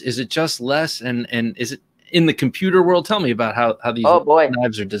Les? Is it just Les? And is it in the computer world? Tell me about how these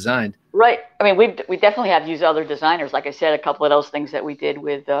knives are designed. Right. I mean, we definitely have used other designers. Like I said, a couple of those things that we did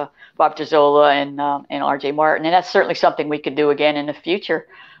with Bob Gizola and RJ Martin, and that's certainly something we could do again in the future.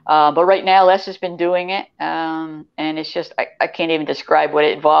 But right now, Les has been doing it, and it's just I can't even describe what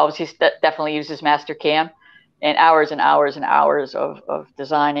it involves. He definitely uses Mastercam, and hours and hours and hours of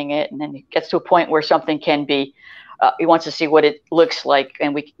designing it, and then it gets to a point where something can be. He wants to see what it looks like,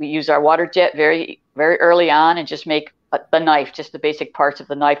 and we use our water jet very, very early on, and just make the knife, just the basic parts of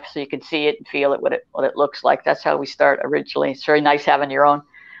the knife, so you can see it and feel it, what it looks like. That's how we start originally. It's very nice having your own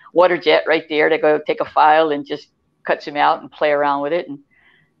water jet right there to go take a file and just cut some out and play around with it. And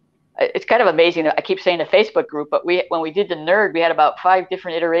it's kind of amazing. I keep saying the Facebook group, but when we did the Nerd, we had about 5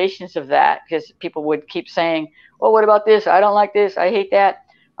 different iterations of that, because people would keep saying, well, what about this? I don't like this. I hate that.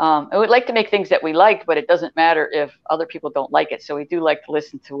 I would like to make things that we like, but it doesn't matter if other people don't like it. So we do like to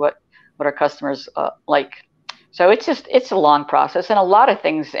listen to what our customers like. So it's a long process, and a lot of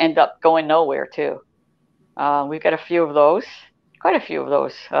things end up going nowhere too. We've got a few of those, quite a few of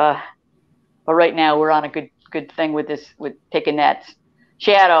those. But right now we're on a good thing with taking that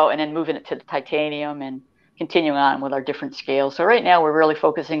shadow and then moving it to the titanium and continuing on with our different scales. So right now we're really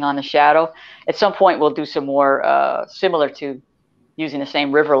focusing on the shadow. At some point we'll do some more similar to using the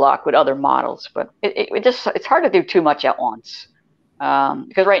same River-Lok with other models, but it's hard to do too much at once,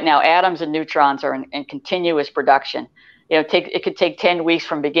 because right now atoms and neutrons are in continuous production. It could take 10 weeks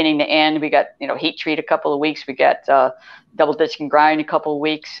from beginning to end. We got heat treat a couple of weeks. We got double ditch and grind a couple of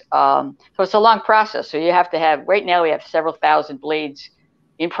weeks. So it's a long process. So you have to have, right now we have several thousand blades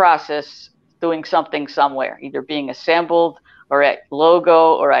in process doing something somewhere, either being assembled or at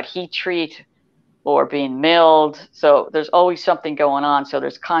logo or at heat treat or being milled. So there's always something going on. So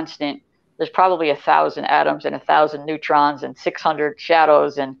there's probably 1,000 atoms and 1,000 neutrons and 600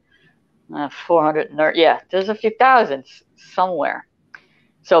 shadows and 400. There's a few thousand somewhere.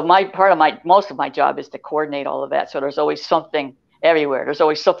 So most of my job is to coordinate all of that. So there's always something everywhere. There's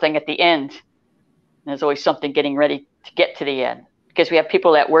always something at the end. There's always something getting ready to get to the end, because we have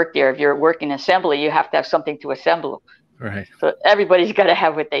people that work there. If you're working assembly, you have to have something to assemble. Right. So everybody's got to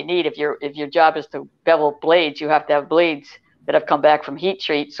have what they need. If your job is to bevel blades, you have to have blades that have come back from heat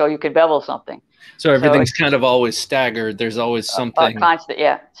treat so you can bevel something. So everything's kind of always staggered. There's always something. Constant,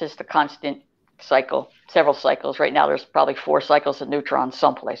 yeah. It's just a constant cycle, several cycles. Right now there's probably 4 cycles of neutrons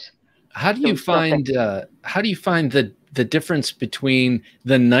someplace. How do you find the difference between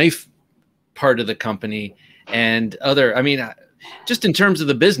the knife part of the company and other, I mean, just in terms of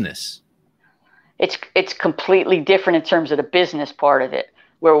the business? It's completely different in terms of the business part of it.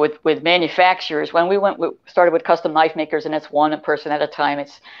 Where with manufacturers, when we started with custom knife makers, and it's one person at a time.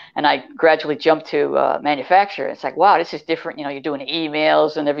 And I gradually jumped to manufacturer. It's like, wow, this is different. You're doing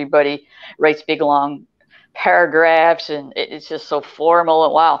emails, and everybody writes big long paragraphs, and it's just so formal.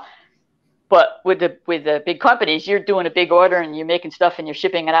 And wow. But with the big companies, you're doing a big order and you're making stuff and you're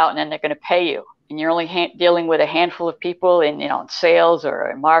shipping it out, and then they're going to pay you, and you're only dealing with a handful of people in sales or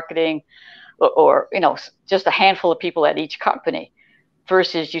in marketing, or just a handful of people at each company.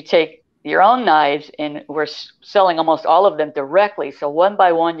 Versus you take your own knives, and we're selling almost all of them directly. So one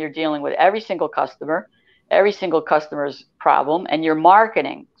by one, you're dealing with every single customer's problem, and you're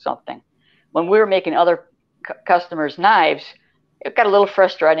marketing something. When we were making other customers' knives, it got a little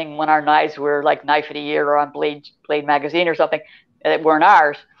frustrating when our knives were like Knife of the Year or on Blade Magazine or something that weren't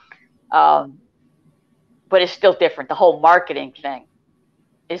ours. But it's still different. The whole marketing thing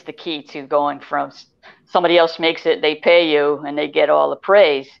is the key to going from somebody else makes it, they pay you, and they get all the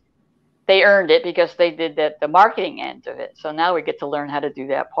praise. They earned it because they did the marketing end of it. So now we get to learn how to do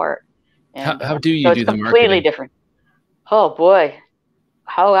that part. And, how do you do the marketing? Completely different. Oh boy,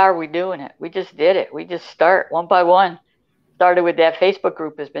 how are we doing it? We just did it. We just start one by one. Started with that Facebook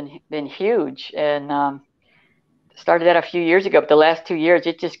group has been huge, and started that a few years ago. But the last 2 years,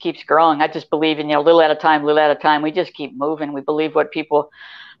 it just keeps growing. I just believe in little at a time, little at a time. We just keep moving. We believe what people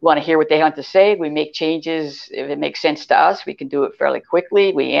want to hear, what they want to say. We make changes if it makes sense to us. We can do it fairly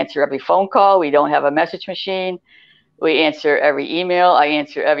quickly. We answer every phone call. We don't have a message machine. We answer every email. I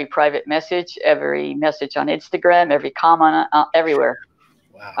answer every private message, every message on Instagram, every comment everywhere.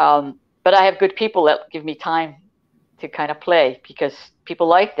 Wow. But I have good people that give me time to kind of play, because people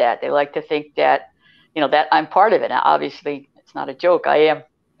like that. They like to think that, that I'm part of it. Now, obviously, it's not a joke. I am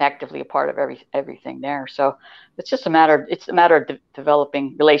actively a part of everything there. So it's a matter of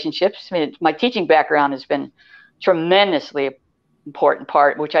developing relationships. I mean, my teaching background has been tremendously important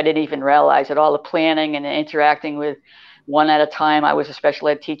part, which I didn't even realize, at all the planning and the interacting with one at a time. I was a special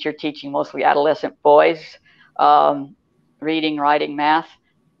ed teacher teaching mostly adolescent boys, reading, writing, math.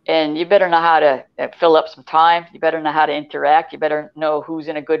 And you better know how to fill up some time. You better know how to interact. You better know who's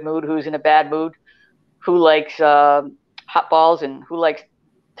in a good mood, who's in a bad mood, who likes hot balls and who likes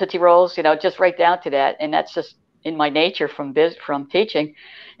Tootsie Rolls, just right down to that. And that's just in my nature from teaching,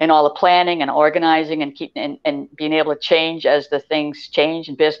 and all the planning and organizing and being able to change as the things change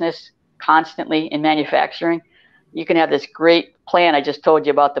in business constantly. In manufacturing, you can have this great plan. I just told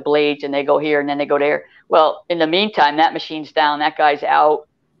you about the blades, and they go here and then they go there. Well, in the meantime, that machine's down, that guy's out.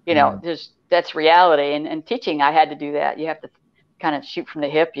 That's reality. And teaching, I had to do that. You have to kind of shoot from the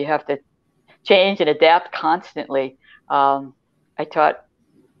hip. You have to change and adapt constantly. I taught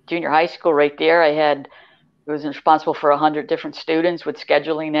junior high school right there. I was responsible for 100 different students, with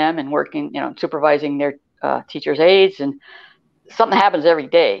scheduling them and working, supervising their teachers' aides. And something happens every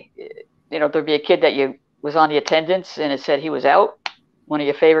day. There'd be a kid that was on the attendance, and it said he was out. one of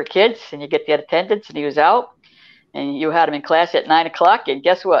your favorite kids, and you get the attendance, and he was out, and you had him in class at 9 o'clock, and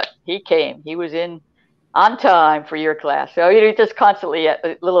guess what? He came. He was in on time for your class. So just constantly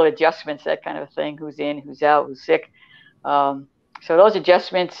little adjustments, that kind of thing. Who's in, who's out, who's sick. So those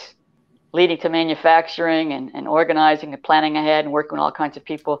adjustments leading to manufacturing and organizing and planning ahead and working with all kinds of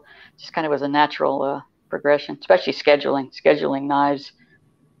people just kind of was a natural progression, especially scheduling knives.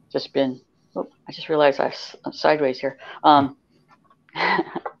 Just been, I just realized I'm sideways here.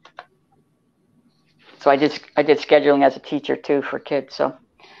 So I did scheduling as a teacher too for kids. So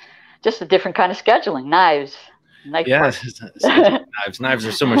just a different kind of scheduling. Knives. Knives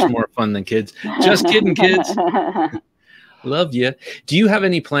are so much more fun than kids. Just kidding, kids. Love you. Do you have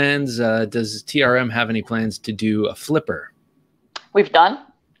any plans? Does TRM have any plans to do a flipper? We've done,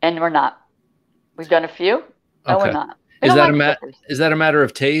 and we're not. We've done a few, and we're not. Is that a matter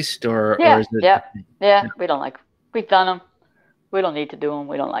of taste, or is it? Yeah. We don't like them. We've done them. We don't need to do them.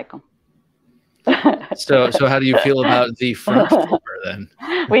 We don't like them. So how do you feel about the front flipper then?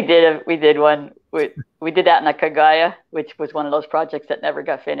 We did one. We did that in the Kagaya, which was one of those projects that never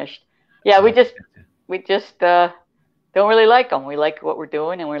got finished. Yeah, we just don't really like them. We like what we're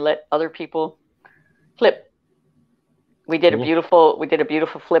doing, and we let other people flip. We did a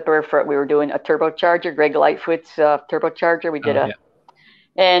beautiful flipper we were doing a turbocharger, Greg Lightfoot's turbocharger. We did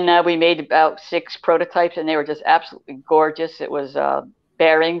and we made about 6 prototypes, and they were just absolutely gorgeous. It was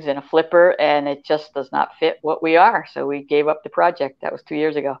bearings and a flipper, and it just does not fit what we are. So we gave up the project. That was 2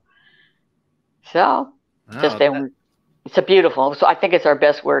 years ago. So it's a beautiful. So I think it's our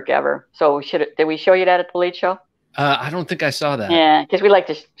best work ever. So did we show you that at the late show? I don't think I saw that. Yeah, because we like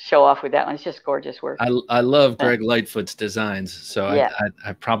to show off with that one. It's just gorgeous work. I love Greg Lightfoot's designs, so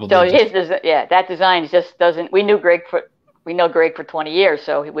I probably. So that design just doesn't. We know Greg for 20 years,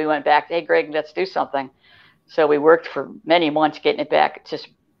 so we went back. Hey, Greg, let's do something. So we worked for many months getting it back. It's just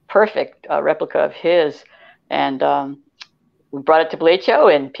perfect replica of his, and we brought it to Blade Show,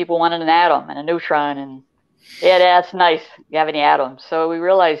 and people wanted an atom and a neutron, and that's nice. You have any atoms? So we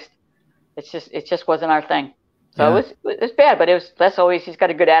realized it just wasn't our thing. So it was bad, but he's got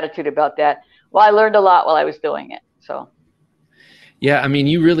a good attitude about that. Well, I learned a lot while I was doing it. So. Yeah. I mean,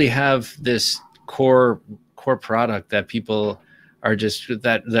 you really have this core product that people are just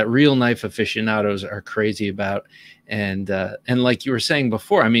that real knife aficionados are crazy about. And like you were saying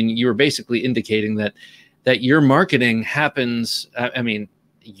before, I mean, you were basically indicating that your marketing happens. I mean,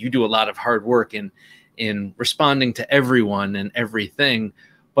 you do a lot of hard work in responding to everyone and everything.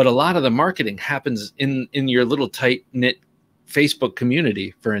 But a lot of the marketing happens in your little tight knit Facebook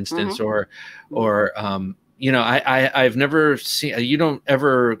community, for instance, or I've never seen, you don't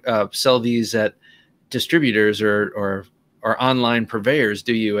ever sell these at distributors or online purveyors,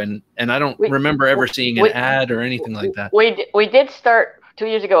 do you? And I don't remember ever seeing an ad or anything like that. We did start 2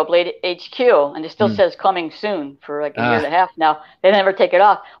 years ago at Blade HQ, and it still says coming soon for like a year and a half now. They never take it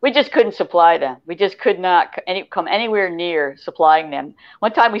off. We just couldn't supply them. We just could not come anywhere near supplying them.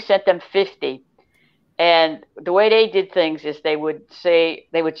 One time we sent them 50, and the way they did things is they would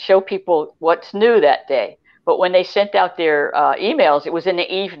show people what's new that day. But when they sent out their emails, it was in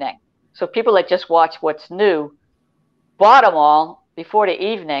the evening. So people that just watched what's new bought them all before the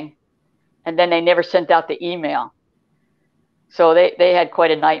evening, and then they never sent out the email. So they had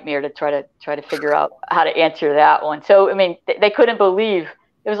quite a nightmare to try to figure out how to answer that one. So I mean, they couldn't believe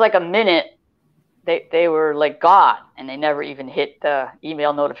it was like a minute. They were like gone, and they never even hit the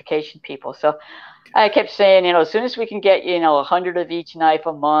email notification people. So I kept saying, as soon as we can get 100 of each knife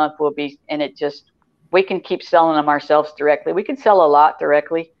a month, we'll be. And we can keep selling them ourselves directly. We can sell a lot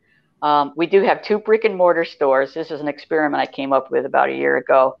directly. We do have 2 brick and mortar stores. This is an experiment I came up with about a year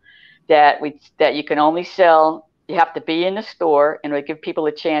ago that you can only sell. You have to be in the store, and we give people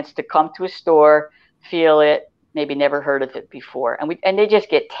a chance to come to a store, feel it, maybe never heard of it before. And they just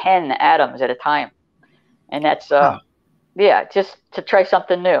get 10 atoms at a time. And that's, just to try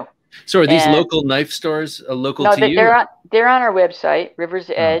something new. So are these local knife stores local to you? No, they're on our website, River's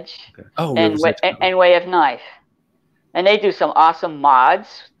Edge and Way of Knife. And they do some awesome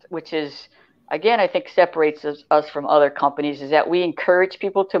mods, which is, again, I think separates us from other companies, is that we encourage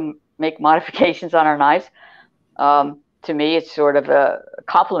people to make modifications on our knives. To me, it's sort of a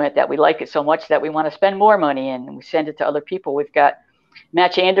compliment that we like it so much that we want to spend more money in, and we send it to other people. We've got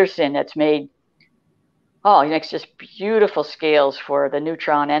Match Anderson that's made, he makes just beautiful scales for the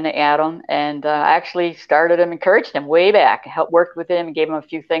neutron and the atom. And I actually started him, encouraged him way back, worked with him, and gave him a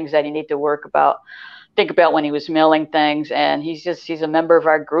few things that he needed to think about when he was milling things. And he's a member of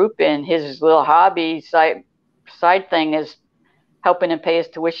our group, and his little hobby side thing is helping him pay his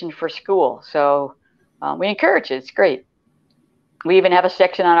tuition for school. So we encourage it. It's great. we even have a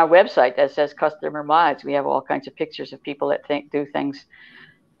section on our website that says customer mods. We have all kinds of pictures of people that do things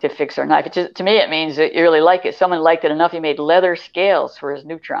to fix our knife. To me, it means that you really like it. Someone liked it enough, he made leather scales for his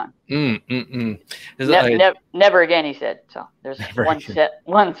Neutron. Never again, he said. So there's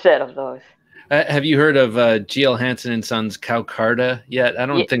one set of those. Have you heard of GL Hansen and Sons Cowcarda yet? I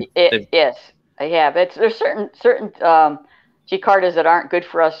don't think. Yes, I have. There's certain G-Cardas that aren't good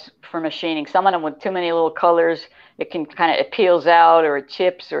for us for machining. Some of them with too many little colors, it peels out or it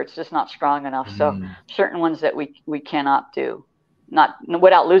chips or it's just not strong enough. So certain ones that we cannot do, not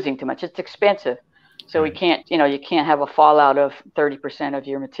without losing too much. It's expensive, so we can't. You can't have a fallout of 30% of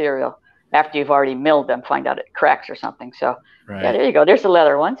your material after you've already milled them. Find out it cracks or something. So yeah, there you go. There's the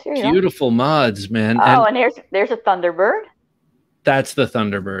leather ones. Beautiful mods, man. Oh, and there's a Thunderbird. That's the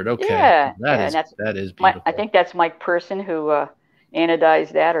Thunderbird. Okay. Yeah. That is beautiful. I think that's Mike Person who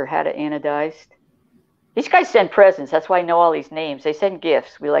anodized that or had it anodized. These guys send presents. That's why I know all these names. They send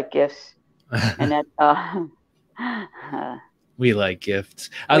gifts. We like gifts. And that we like gifts.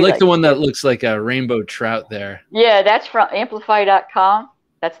 I like the one that looks like a rainbow trout there. Yeah, that's from amplify.com.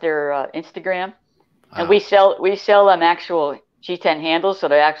 That's their Instagram. And we sell them actual G10 handles, so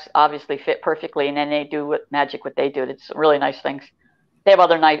they obviously fit perfectly, and then they do what they do. It's really nice things. They have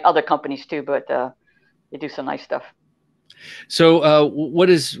other companies too, but they do some nice stuff. So what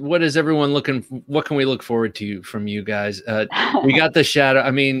is everyone looking? What can we look forward to from you guys? We got the shadow.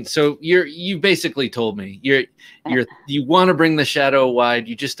 I mean, so you basically told me you want to bring the shadow wide.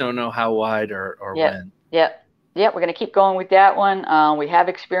 You just don't know how wide or when. Yeah. We're going to keep going with that one. We have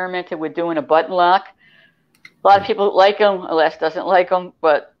experimented with doing a button lock. A lot of people like them. Les doesn't like them,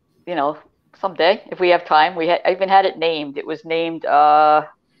 but someday if we have time, I even had it named. It was named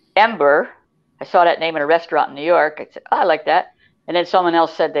Ember. I saw that name in a restaurant in New York. I said, I like that. And then someone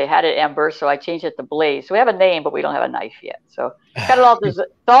else said they had it Ember, so I changed it to Blaze. So we have a name, but we don't have a knife yet. So got it all it's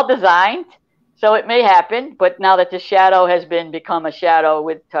all designed, so it may happen. But now that the shadow has become a shadow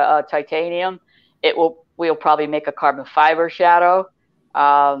with titanium, we'll probably make a carbon fiber shadow.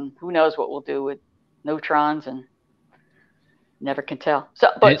 Who knows what we'll do with neutrons, and never can tell.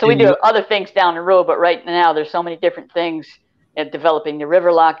 So we do other things down the road, but right now there's so many different things. And developing the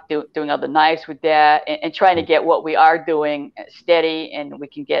River-Lok, doing other knives with that, and trying to get what we are doing steady, and we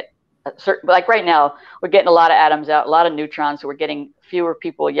can get like right now we're getting a lot of atoms out, a lot of neutrons, so we're getting fewer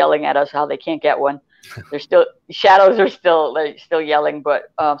people yelling at us how they can't get one. There's still shadows are still yelling,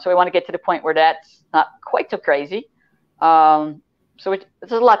 but so we want to get to the point where that's not quite so crazy. So there's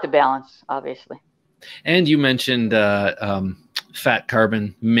a lot to balance, obviously. And you mentioned fat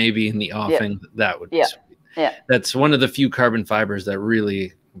carbon maybe in the offing. Yeah. That would Yeah, that's one of the few carbon fibers that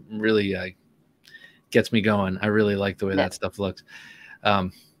really gets me going. I really like the way that stuff looks.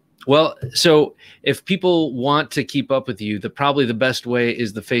 Well, so if people want to keep up with you, probably the best way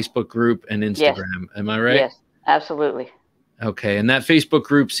is the Facebook group and Instagram. Yes. Am I right? Yes, absolutely. Okay, and that Facebook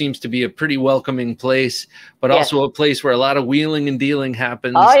group seems to be a pretty welcoming place, but also a place where a lot of wheeling and dealing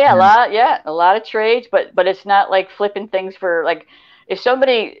happens. Oh yeah, a lot of trades, but it's not like flipping things for like. If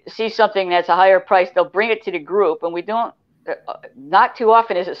somebody sees something that's a higher price, they'll bring it to the group, and we don't. Not too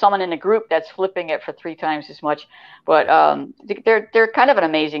often is it someone in the group that's flipping it for 3 times as much, but they're kind of an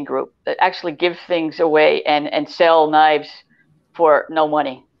amazing group that actually give things away and sell knives for no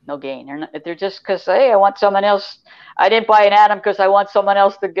money, no gain. They're just because hey, I want someone else. I didn't buy an atom because I want someone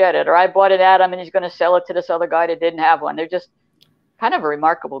else to get it, or I bought an atom and he's going to sell it to this other guy that didn't have one. They're just kind of a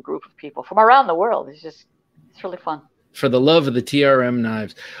remarkable group of people from around the world. It's really fun. For the love of the TRM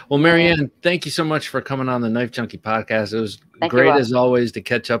knives. Well, Marianne, thank you so much for coming on the Knife Junkie podcast. It was great as always to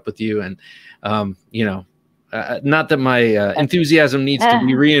catch up with you. And, not that my enthusiasm needs to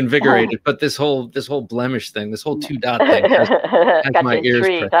be reinvigorated, but this whole blemish thing, this whole 2-dot thing has my ears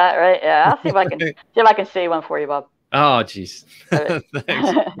pressed. Right? Yeah, I'll see if I can say one for you, Bob. Oh, geez. Right. Thanks.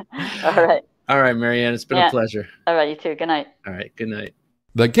 All right, Marianne. It's been a pleasure. All right, you too. Good night. All right, good night.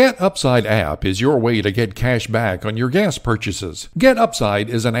 The Get Upside app is your way to get cash back on your gas purchases. Get Upside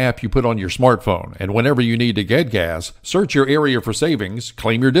is an app you put on your smartphone, and whenever you need to get gas, search your area for savings,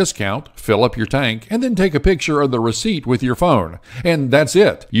 claim your discount, fill up your tank, and then take a picture of the receipt with your phone. And that's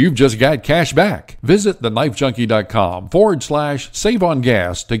it. You've just got cash back. Visit TheKnifeJunkie.com/save on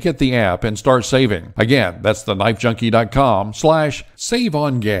gas to get the app and start saving. Again, that's TheKnifeJunkie.com/save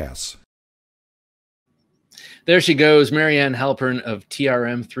on gas. There she goes, Marianne Halpern of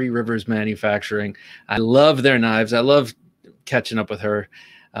TRM, Three Rivers Manufacturing. I love their knives. I love catching up with her.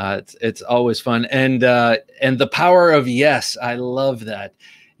 It's always fun. And the power of yes, I love that.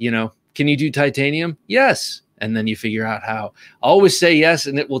 Can you do titanium? Yes. And then you figure out how. Always say yes,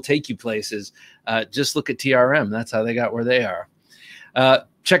 and it will take you places. Just look at TRM. That's how they got where they are.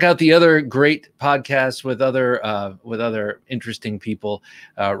 Check out the other great podcasts with other interesting people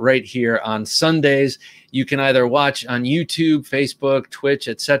right here on Sundays. You can either watch on YouTube, Facebook, Twitch,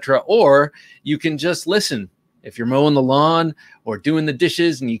 etc., or you can just listen. If you're mowing the lawn or doing the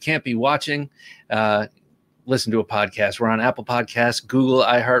dishes and you can't be watching, listen to a podcast. We're on Apple Podcasts, Google,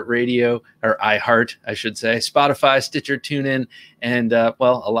 iHeartRadio, or iHeart, I should say, Spotify, Stitcher, TuneIn, and, a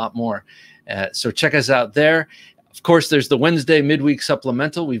lot more. So check us out there. Of course, there's the Wednesday midweek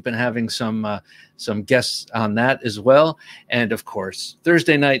supplemental. We've been having some guests on that as well. And, of course,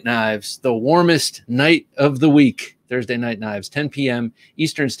 Thursday Night Knives, the warmest night of the week. Thursday Night Knives, 10 p.m.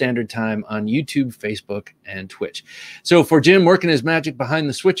 Eastern Standard Time on YouTube, Facebook, and Twitch. So for Jim working his magic behind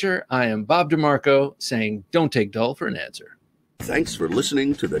the switcher, I am Bob DeMarco saying don't take dull for an answer. Thanks for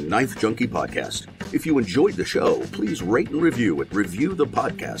listening to the Knife Junkie podcast. If you enjoyed the show, please rate and review at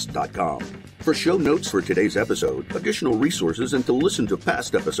reviewthepodcast.com. For show notes for today's episode, additional resources, and to listen to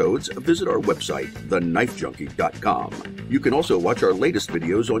past episodes, visit our website, TheKnifeJunkie.com. You can also watch our latest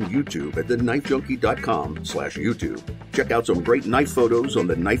videos on YouTube at TheKnifeJunkie.com/YouTube. Check out some great knife photos on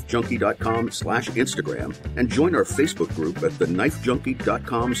TheKnifeJunkie.com/Instagram, and join our Facebook group at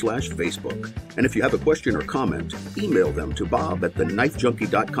TheKnifeJunkie.com/Facebook. And if you have a question or comment, email them to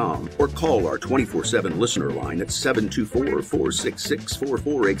bob@TheKnifeJunkie.com or call our 24/7 listener line at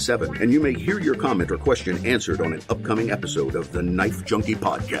 724-466-4487, and you may hear your comment or question answered on an upcoming episode of the Knife Junkie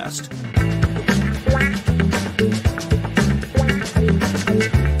podcast.